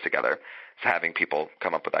ideas together is having people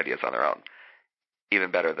come up with ideas on their own.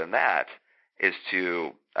 Even better than that is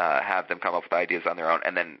to have them come up with ideas on their own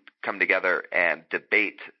and then come together and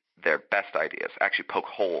debate their best ideas, actually poke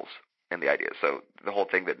holes in the ideas. So the whole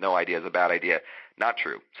thing that no idea is a bad idea, not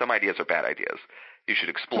true. Some ideas are bad ideas. You should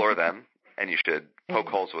explore them, and you should poke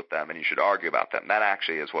holes with them, and you should argue about them. That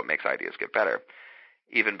actually is what makes ideas get better.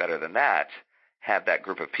 Even better than that, have that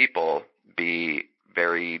group of people be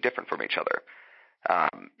very different from each other.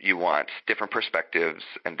 You want different perspectives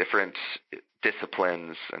and different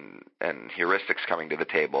disciplines and heuristics coming to the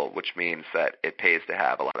table, which means that it pays to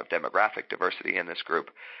have a lot of demographic diversity in this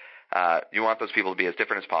group. You want those people to be as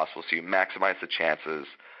different as possible, so you maximize the chances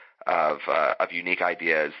of unique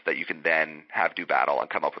ideas that you can then have do battle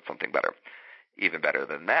and come up with something better. Even better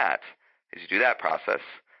than that is you do that process,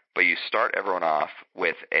 but you start everyone off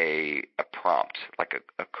with a prompt, like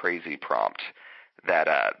a crazy prompt that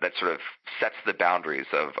sort of sets the boundaries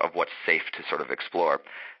of what's safe to sort of explore.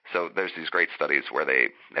 So there's these great studies where they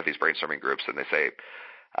have these brainstorming groups and they say,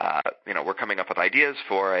 we're coming up with ideas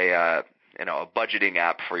for a a budgeting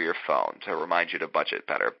app for your phone to remind you to budget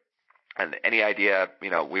better. And any idea,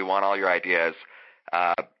 we want all your ideas.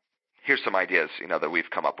 Here's some ideas, that we've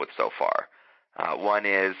come up with so far. One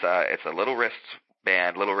is it's a little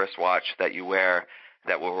wristband, little wristwatch that you wear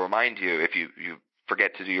that will remind you if you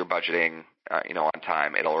forget to do your budgeting, on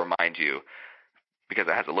time. It'll remind you because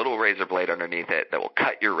it has a little razor blade underneath it that will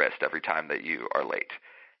cut your wrist every time that you are late.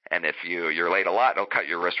 And if you're late a lot, it'll cut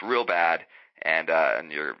your wrist real bad, and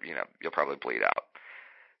you'll probably bleed out.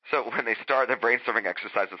 So when they start the brainstorming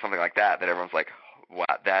exercise with something like that everyone's like, wow,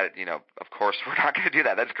 that, of course we're not going to do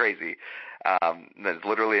that. That's crazy. That's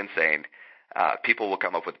literally insane. People will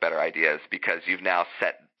come up with better ideas because you've now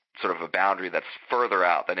set sort of a boundary that's further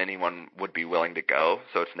out than anyone would be willing to go.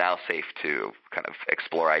 So it's now safe to kind of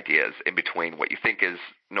explore ideas in between what you think is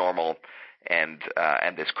normal and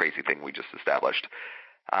this crazy thing we just established.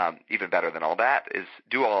 Even better than all that is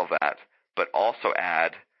do all of that, but also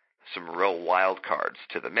add some real wild cards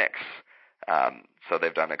to the mix. So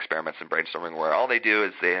they've done experiments in brainstorming where all they do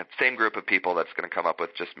is they have the same group of people that's going to come up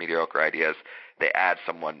with just mediocre ideas. They add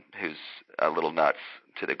someone who's a little nuts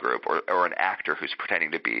to the group, or an actor who's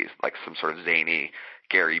pretending to be like some sort of zany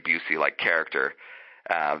Gary Busey-like character.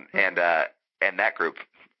 And that group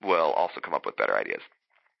will also come up with better ideas.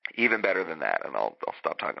 Even better than that, and I'll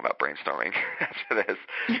stop talking about brainstorming after this.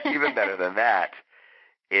 Even better than that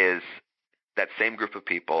is that same group of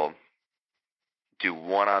people do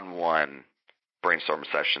one-on-one brainstorm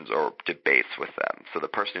sessions or debates with them. So the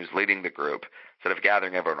person who's leading the group, instead of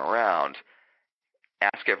gathering everyone around,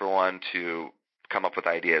 ask everyone to come up with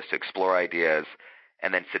ideas, to explore ideas,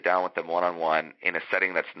 and then sit down with them one-on-one in a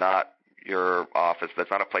setting that's not your office,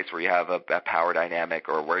 that's not a place where you have a power dynamic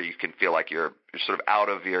or where you can feel like you're sort of out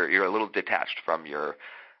of you're a little detached from your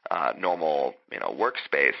normal,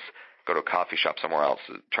 workspace. Go to a coffee shop somewhere else,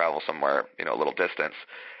 travel somewhere, a little distance,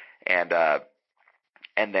 and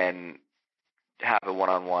then have a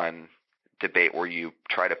one-on-one debate where you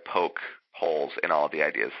try to poke holes in all of the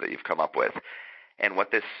ideas that you've come up with. And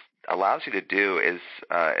what this allows you to do is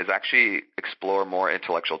actually explore more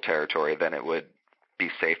intellectual territory than it would be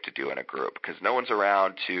safe to do in a group, because no one's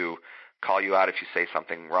around to call you out if you say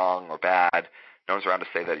something wrong or bad. No one's around to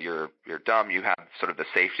say that you're dumb. You have sort of the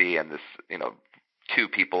safety and this, two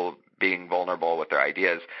people being vulnerable with their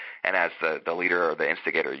ideas. And as the leader or the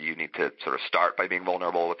instigator, you need to sort of start by being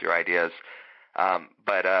vulnerable with your ideas.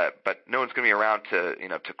 But no one's going to be around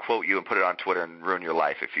to quote you and put it on Twitter and ruin your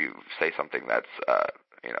life if you say something that's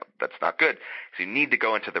not good. So you need to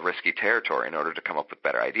go into the risky territory in order to come up with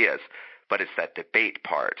better ideas. But it's that debate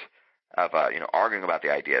part of arguing about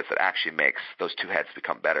the ideas that actually makes those two heads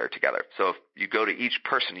become better together. So if you go to each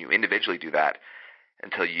person, you individually do that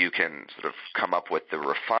until you can sort of come up with the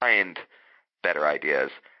refined better ideas.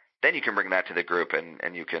 Then you can bring that to the group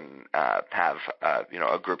and you can have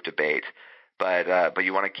a group debate. But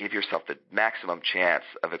you want to give yourself the maximum chance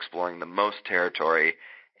of exploring the most territory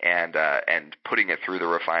and putting it through the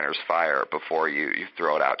refiner's fire before you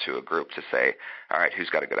throw it out to a group to say, all right, who's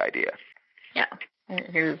got a good idea? Yeah,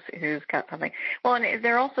 who's got something. Well, and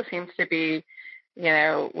there also seems to be,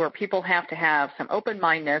 where people have to have some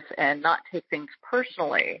open-mindedness and not take things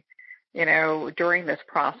personally, during this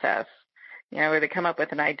process. Where they come up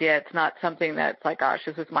with an idea, it's not something that's like, gosh,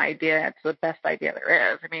 this is my idea, it's the best idea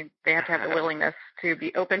there is. I mean, they have to have the willingness to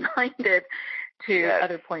be open-minded to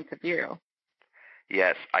other points of view.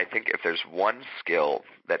 Yes, I think if there's one skill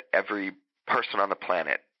that every person on the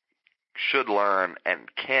planet should learn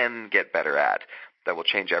and can get better at that will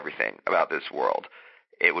change everything about this world,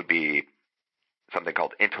 it would be something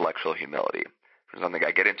called intellectual humility. It's something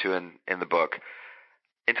I get into in the book.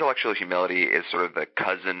 Intellectual humility is sort of the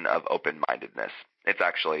cousin of open-mindedness. It's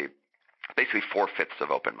actually basically 4/5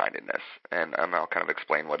 of open-mindedness, and I'll kind of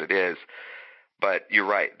explain what it is. But you're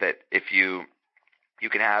right that if you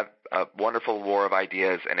can have a wonderful war of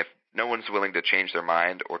ideas, and if no one's willing to change their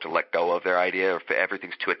mind or to let go of their idea, or if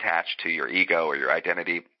everything's too attached to your ego or your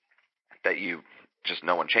identity that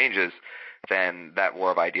no one changes, then that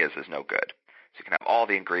war of ideas is no good. So you can have all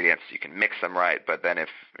the ingredients, you can mix them right, but then if,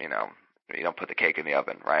 you don't put the cake in the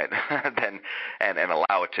oven, right, then and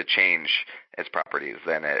allow it to change its properties,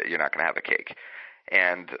 then you're not going to have a cake.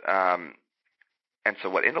 And so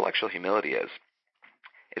what intellectual humility is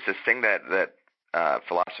this thing that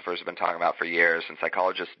philosophers have been talking about for years, and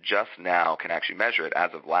psychologists just now can actually measure it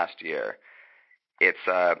as of last year. It's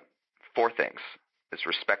 4 things. It's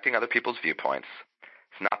respecting other people's viewpoints.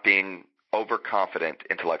 It's not being overconfident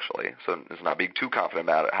intellectually, so it's not being too confident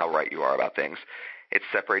about how right you are about things. It's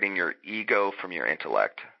separating your ego from your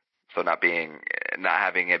intellect, so not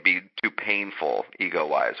having it be too painful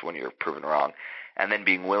ego-wise when you're proven wrong. and then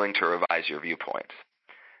being willing to revise your viewpoints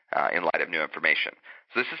in light of new information.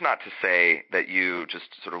 So this is not to say that you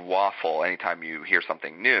just sort of waffle anytime you hear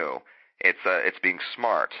something new. It's being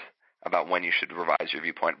smart about when you should revise your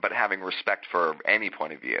viewpoint, but having respect for any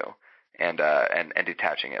point of view and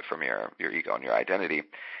detaching it from your ego and your identity.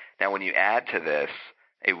 Now, when you add to this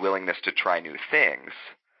a willingness to try new things,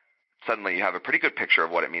 suddenly you have a pretty good picture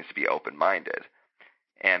of what it means to be open-minded.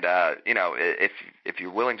 And if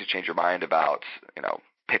you're willing to change your mind about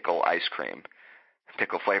pickle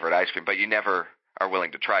flavored ice cream, but you never are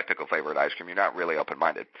willing to try pickle flavored ice cream, you're not really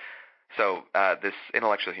open-minded. So this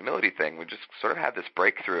intellectual humility thing, we just sort of had this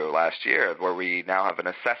breakthrough last year where we now have an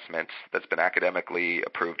assessment that's been academically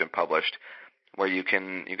approved and published, where you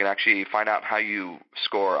can actually find out how you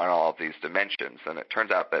score on all of these dimensions. And it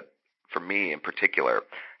turns out that for me in particular,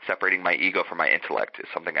 separating my ego from my intellect is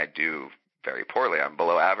something I do very poorly. I'm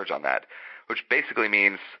below average on that, which basically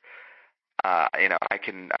means I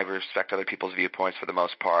respect other people's viewpoints for the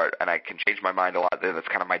most part, and I can change my mind a lot. That's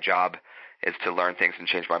kind of my job, is to learn things and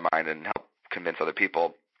change my mind and help convince other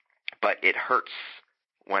people. But it hurts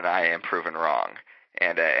when I am proven wrong,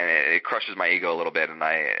 and it crushes my ego a little bit, and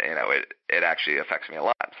it actually affects me a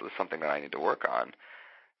lot. So it's something that I need to work on.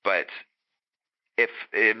 But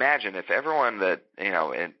imagine if everyone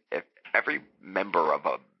if every member of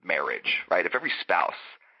a marriage, right, if every spouse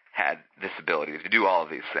had this ability to do all of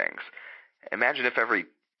these things. Imagine if every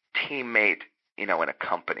teammate, in a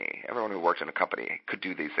company, everyone who worked in a company could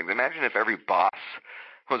do these things. Imagine if every boss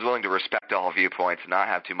was willing to respect all viewpoints, not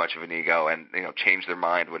have too much of an ego, and change their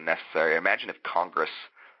mind when necessary. Imagine if Congress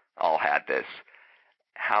all had this.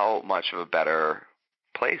 How much of a better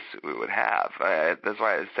place we would have. That's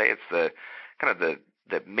why I say it's the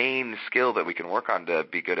main skill that we can work on to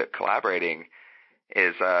be good at collaborating.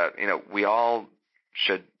 Is we all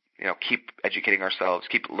should keep educating ourselves,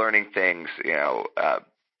 keep learning things,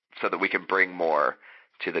 so that we can bring more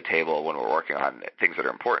to the table when we're working on things that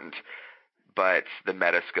are important. But the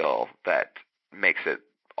meta skill that makes it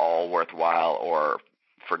all worthwhile or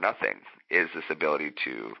for nothing is this ability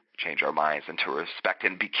to change our minds and to respect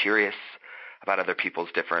and be curious about other people's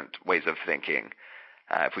different ways of thinking.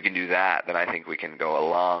 If we can do that, then I think we can go a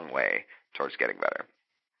long way towards getting better.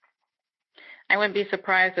 I wouldn't be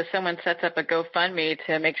surprised if someone sets up a GoFundMe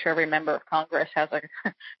to make sure every member of Congress has a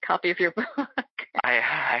copy of your book.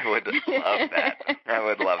 I would love that. I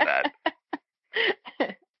would love that.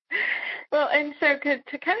 Well, and so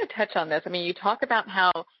to kind of touch on this, you talk about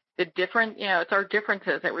how the different, it's our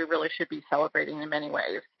differences that we really should be celebrating in many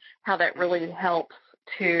ways, how that really helps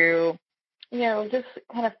to, just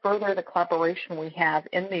kind of further the collaboration we have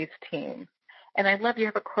in these teams. And I love you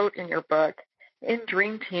have a quote in your book. In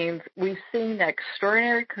Dream Teams, we've seen that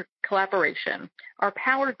extraordinary collaboration are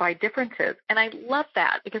powered by differences. And I love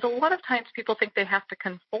that because a lot of times people think they have to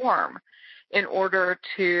conform in order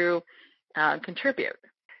to contribute.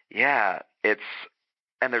 Yeah,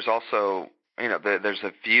 and there's also, there's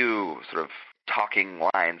a few sort of talking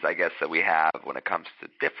lines, I guess, that we have when it comes to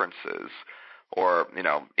differences, or,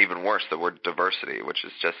 even worse, the word diversity, which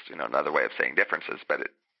is just, another way of saying differences, but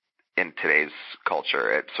in today's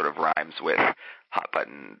culture, it sort of rhymes with hot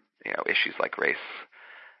button, issues like race.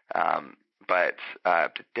 But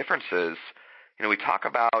differences, we talk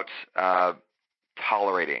about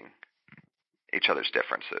tolerating each other's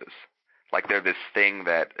differences, like they're this thing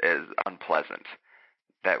that is unpleasant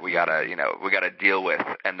that we gotta deal with,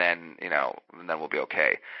 and then we'll be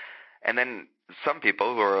okay. And then some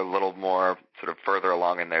people who are a little more sort of further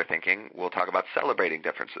along in their thinking will talk about celebrating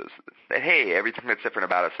differences. That, hey, everything that's different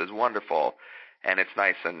about us is wonderful, and it's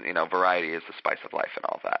nice, and variety is the spice of life and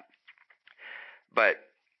all that. But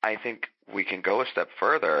I think we can go a step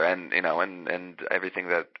further, and and everything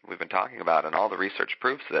that we've been talking about, and all the research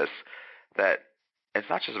proves this, that it's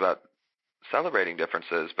not just about celebrating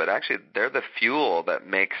differences, but actually they're the fuel that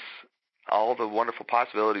makes all the wonderful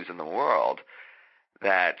possibilities in the world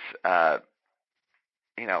that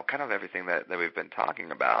kind of everything that we've been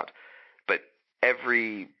talking about. But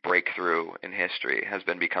every breakthrough in history has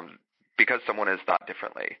been because someone has thought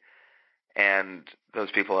differently, and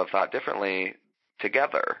those people have thought differently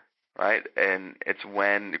together, right? And it's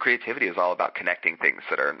when creativity is all about connecting things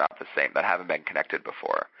that are not the same, that haven't been connected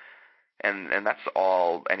before. And that's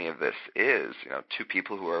all any of this is, two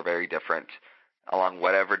people who are very different along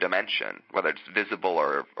whatever dimension, whether it's visible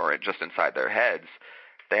or just inside their heads.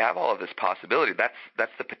 They have all of this possibility.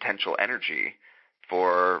 That's the potential energy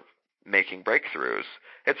for making breakthroughs.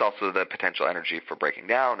 It's also the potential energy for breaking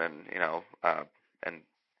down and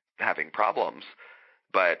having problems.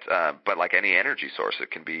 But like any energy source,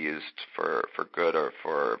 it can be used for good or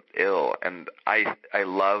for ill. And I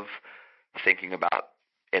love thinking about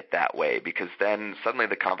it that way, because then suddenly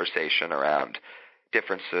the conversation around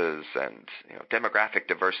differences and demographic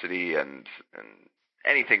diversity and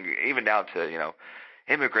anything, even down to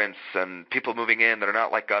immigrants and people moving in that are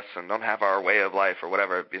not like us and don't have our way of life or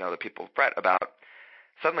whatever that people fret about,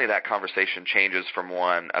 suddenly that conversation changes from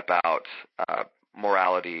one about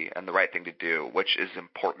morality and the right thing to do, which is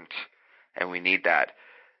important, and we need that,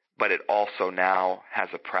 but it also now has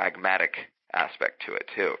a pragmatic aspect to it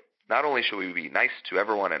too. Not only should we be nice to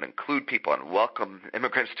everyone and include people and welcome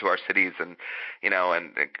immigrants to our cities and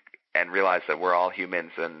realize that we're all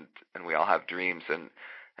humans and we all have dreams and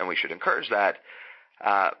we should encourage that,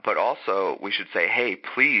 but also we should say, hey,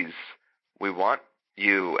 please, we want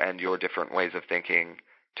you and your different ways of thinking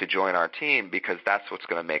to join our team, because that's what's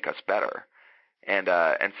going to make us better. And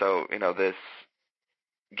so this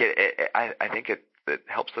I think it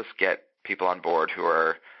helps us get people on board who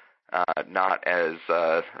are not as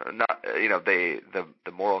the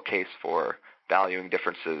moral case for valuing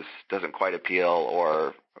differences doesn't quite appeal,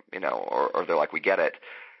 or they're like, we get it.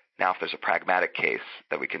 Now, if there's a pragmatic case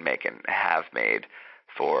that we can make and have made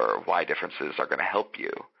for why differences are going to help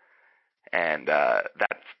you, and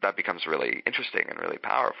that becomes really interesting and really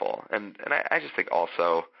powerful. And I just think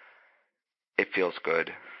also it feels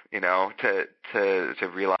good, to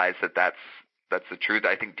realize that that's the truth.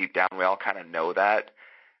 I think deep down we all kind of know that.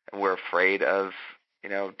 And we're afraid of,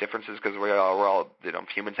 differences because we're all,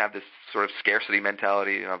 humans have this sort of scarcity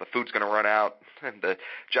mentality. The food's going to run out and the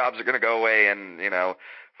jobs are going to go away, and,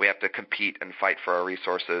 we have to compete and fight for our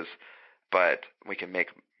resources. But we can make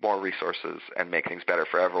more resources and make things better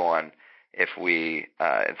for everyone if we,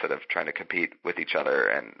 instead of trying to compete with each other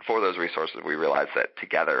and for those resources, we realize that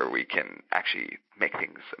together we can actually make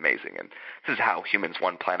things amazing. And this is how humans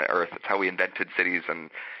won planet Earth. It's how we invented cities and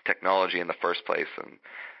technology in the first place. And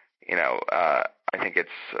I think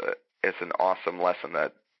it's an awesome lesson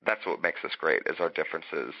that's what makes us great, is our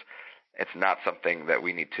differences. It's not something that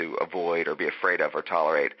we need to avoid or be afraid of or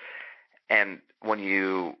tolerate. And when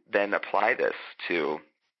you then apply this to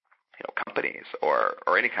companies or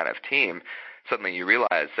any kind of team, suddenly you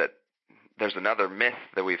realize that there's another myth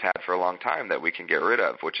that we've had for a long time that we can get rid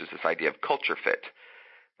of, which is this idea of culture fit.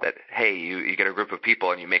 That, hey, you get a group of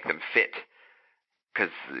people and you make them fit because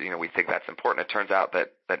we think that's important. It turns out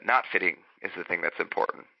that not fitting is the thing that's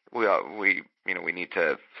important. We need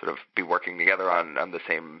to sort of be working together on the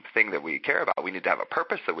same thing that we care about. We need to have a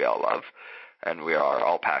purpose that we all love and we are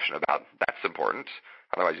all passionate about. That's important.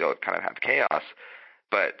 Otherwise, you'll kind of have chaos.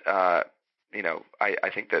 But I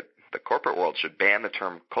think that the corporate world should ban the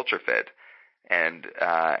term culture fit and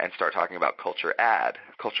start talking about culture add,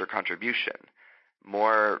 culture contribution,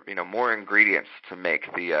 more ingredients to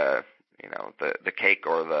make the cake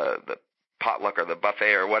or the potluck or the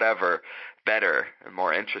buffet or whatever better and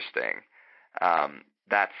more interesting.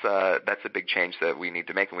 That's a big change that we need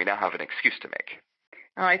to make, and we now have an excuse to make.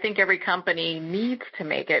 Oh, I think every company needs to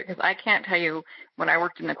make it, because I can't tell you, when I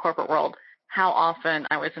worked in the corporate world, how often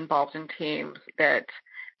I was involved in teams that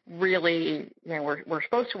really, we're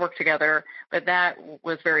supposed to work together, but that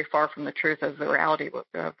was very far from the truth of the reality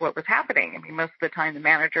of what was happening. I mean, most of the time the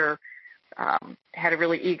manager had a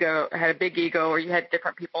big ego, or you had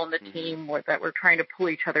different people in the team that were trying to pull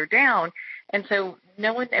each other down. And so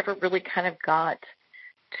no one ever really kind of got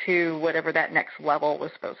to whatever that next level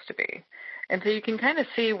was supposed to be. And so you can kind of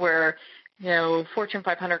see where, Fortune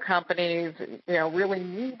 500 companies, really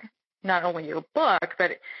need not only your book,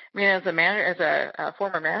 but as a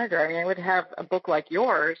former manager, I would have a book like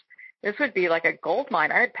yours. This would be like a gold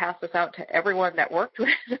mine. I'd pass this out to everyone that worked with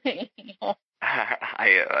me.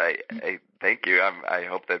 I thank you. I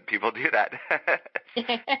hope that people do that.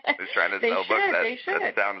 Just trying to sell books.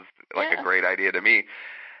 That sounds like a great idea to me.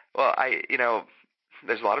 Well,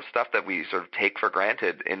 there's a lot of stuff that we sort of take for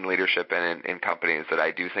granted in leadership and in companies that I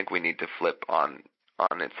do think we need to flip on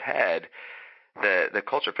its head. The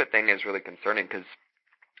culture fit thing is really concerning because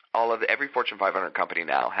every Fortune 500 company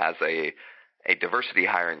now has a diversity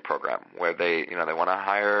hiring program where they want to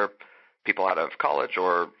hire people out of college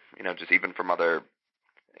or just even from other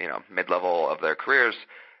mid-level of their careers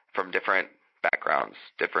from different backgrounds,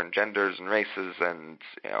 different genders and races and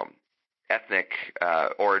ethnic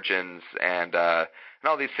origins and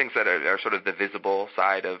all these things that are sort of the visible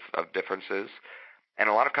side of differences. And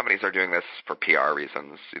a lot of companies are doing this for PR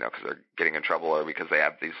reasons, because they're getting in trouble or because they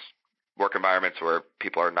have these work environments where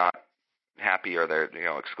people are not happy or they're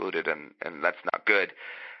excluded, and that's not good.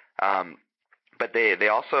 But they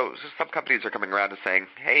also, some companies are coming around to saying,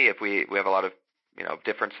 hey, if we have a lot of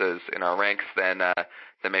differences in our ranks, then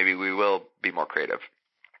maybe we will be more creative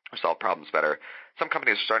or solve problems better. Some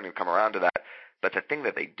companies are starting to come around to that, but the thing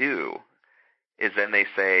that they do is then they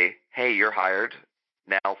say, hey, you're hired,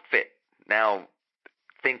 now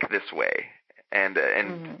think this way. And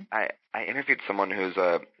I interviewed someone who's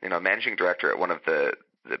a managing director at one of the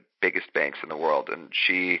biggest banks in the world, and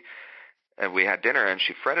we had dinner, and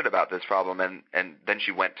she fretted about this problem, and then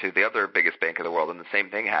she went to the other biggest bank in the world, and the same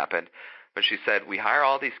thing happened. But she said, we hire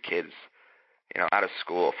all these kids, out of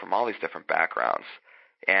school from all these different backgrounds,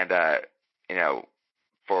 and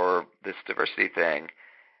for this diversity thing,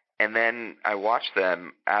 and then I watch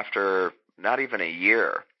them after not even a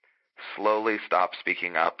year slowly stop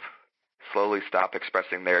speaking up, slowly stop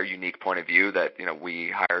expressing their unique point of view that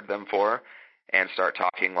we hired them for, and start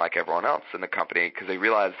talking like everyone else in the company, because they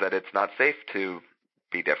realize that it's not safe to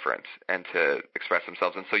be different and to express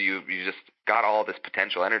themselves. And so you just got all this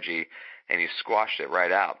potential energy and you squashed it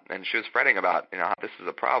right out. And she was fretting about how this is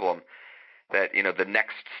a problem, that the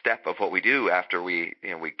next step of what we do after we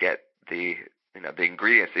get the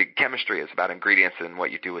ingredients. The chemistry is about ingredients and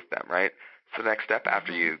what you do with them, right? So the next step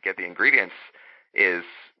after you get the ingredients is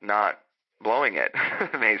not blowing it,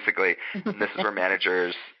 basically. And this is where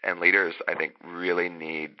managers and leaders, I think, really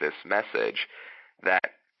need this message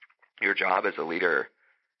that your job as a leader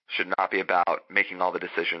should not be about making all the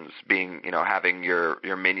decisions, being, having your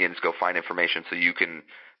minions go find information so you can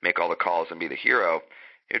make all the calls and be the hero.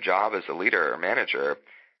 Your job as a leader or manager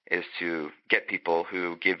is to get people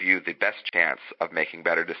who give you the best chance of making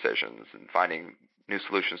better decisions and finding new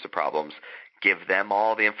solutions to problems. Give them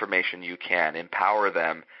all the information you can, empower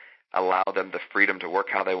them, allow them the freedom to work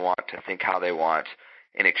how they want, to think how they want,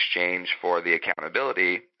 in exchange for the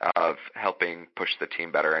accountability of helping push the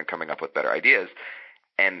team better and coming up with better ideas,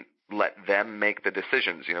 and let them make the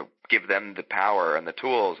decisions. Give them the power and the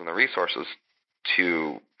tools and the resources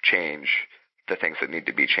to change the things that need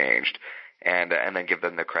to be changed, and then give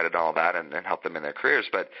them the credit and all that, and help them in their careers.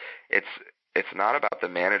 But it's not about the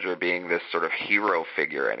manager being this sort of hero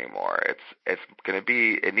figure anymore.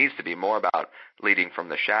 It needs to be more about leading from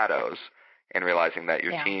the shadows and realizing that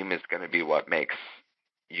your team is going to be what makes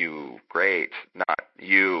you great, not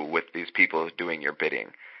you with these people doing your bidding.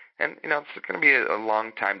 And, it's going to be a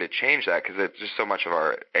long time to change that, because it's just so much of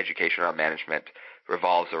our education around management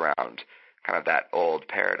revolves around kind of that old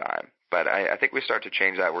paradigm. But I think we start to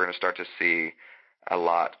change that. We're going to start to see a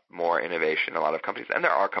lot more innovation, a lot of companies. And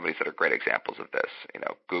there are companies that are great examples of this.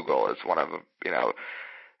 Google is one of,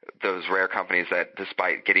 those rare companies that,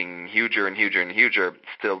 despite getting huger and huger and huger,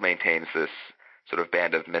 still maintains this sort of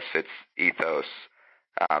band of misfits ethos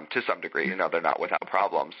to some degree. They're not without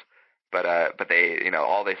problems. But they,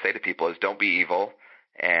 all they say to people is, don't be evil,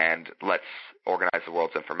 and let's organize the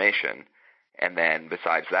world's information. And then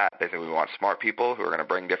besides that, they say, we want smart people who are going to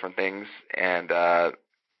bring different things, and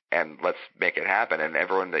let's make it happen. And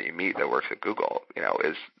everyone that you meet that works at Google,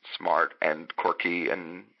 is smart and quirky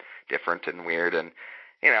and different and weird. And,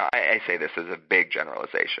 I say this as a big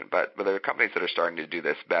generalization, but there are companies that are starting to do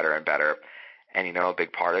this better and better. And, a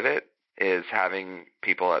big part of it is having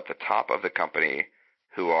people at the top of the company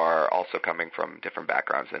who are also coming from different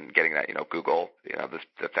backgrounds and getting that, Google,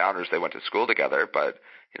 the founders, they went to school together, but,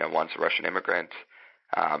 one's a Russian immigrant.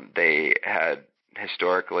 They had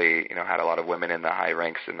historically, had a lot of women in the high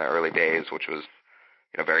ranks in the early days, which was,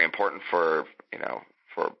 very important for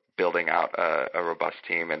building out a robust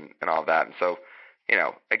team and all of that. And so,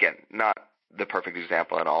 again, not the perfect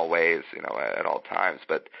example in all ways, at all times,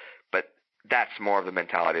 but that's more of the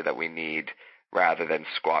mentality that we need, rather than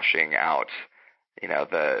squashing out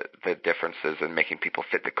the differences and making people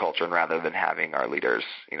fit the culture, and rather than having our leaders,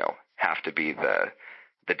 have to be the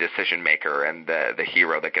decision maker and the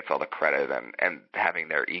hero that gets all the credit, and having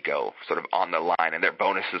their ego sort of on the line and their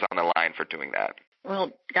bonuses on the line for doing that.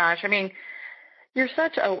 Well, gosh, I mean, you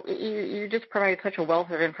just provided such a wealth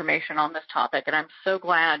of information on this topic, and I'm so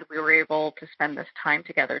glad we were able to spend this time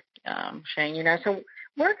together, Shane. So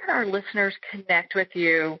where can our listeners connect with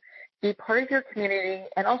you, be part of your community,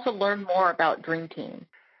 and also learn more about Dream Team?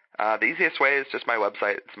 The easiest way is just my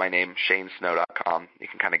website. It's my name, ShaneSnow.com. You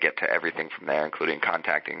can kind of get to everything from there, including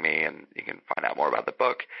contacting me, and you can find out more about the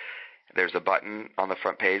book. There's a button on the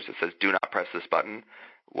front page that says, do not press this button.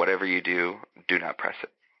 Whatever you do not press it.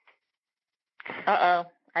 Uh-oh.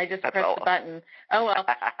 I just pressed the button. Oh, well.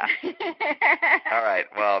 All right.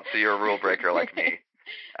 Well, so you're a rule breaker like me.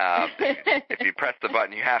 If you press the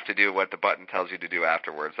button, you have to do what the button tells you to do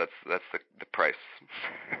afterwards. That's the price.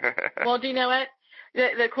 Well, do you know what?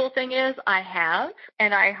 The cool thing is I have,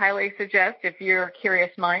 and I highly suggest, if you're a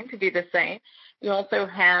curious mind, to do the same. You also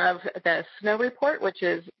have the Snow Report, which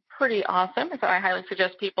is pretty awesome. So I highly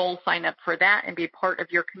suggest people sign up for that and be part of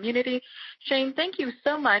your community. Shane, thank you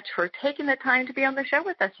so much for taking the time to be on the show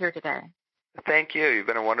with us here today. Thank you. You've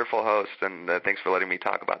been a wonderful host, and thanks for letting me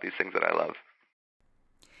talk about these things that I love.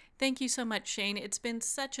 Thank you so much, Shane. It's been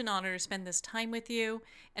such an honor to spend this time with you,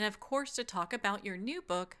 and of course to talk about your new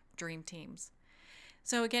book, Dream Teams.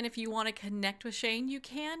 So again, if you want to connect with Shane, you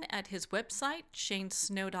can at his website,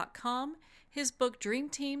 shanesnow.com. His book, Dream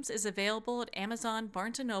Teams, is available at Amazon,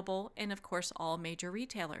 Barnes & Noble, and of course all major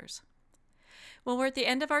retailers. Well, we're at the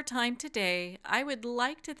end of our time today. I would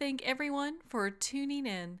like to thank everyone for tuning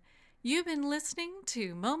in. You've been listening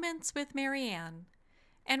to Moments with Marianne.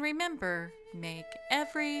 And remember, make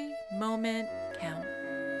every moment count.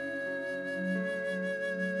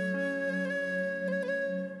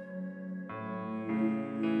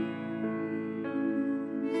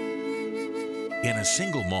 In a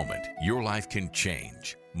single moment, your life can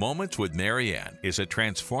change. Moments with Marianne is a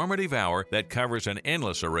transformative hour that covers an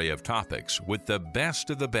endless array of topics with the best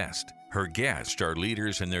of the best. Her guests are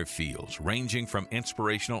leaders in their fields, ranging from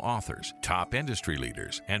inspirational authors, top industry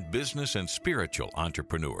leaders, and business and spiritual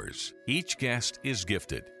entrepreneurs. Each guest is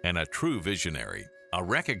gifted and a true visionary, a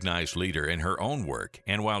recognized leader in her own work,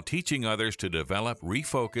 and while teaching others to develop,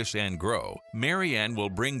 refocus, and grow, Marianne will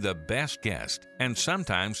bring the best guest and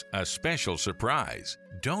sometimes a special surprise.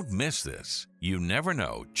 Don't miss this. You never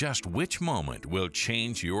know just which moment will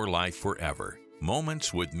change your life forever.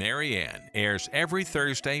 Moments with Marianne airs every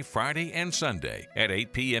Thursday, Friday, and Sunday at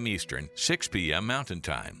 8 p.m. Eastern, 6 p.m. Mountain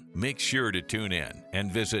Time. Make sure to tune in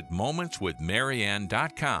and visit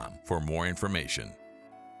momentswithmarianne.com for more information.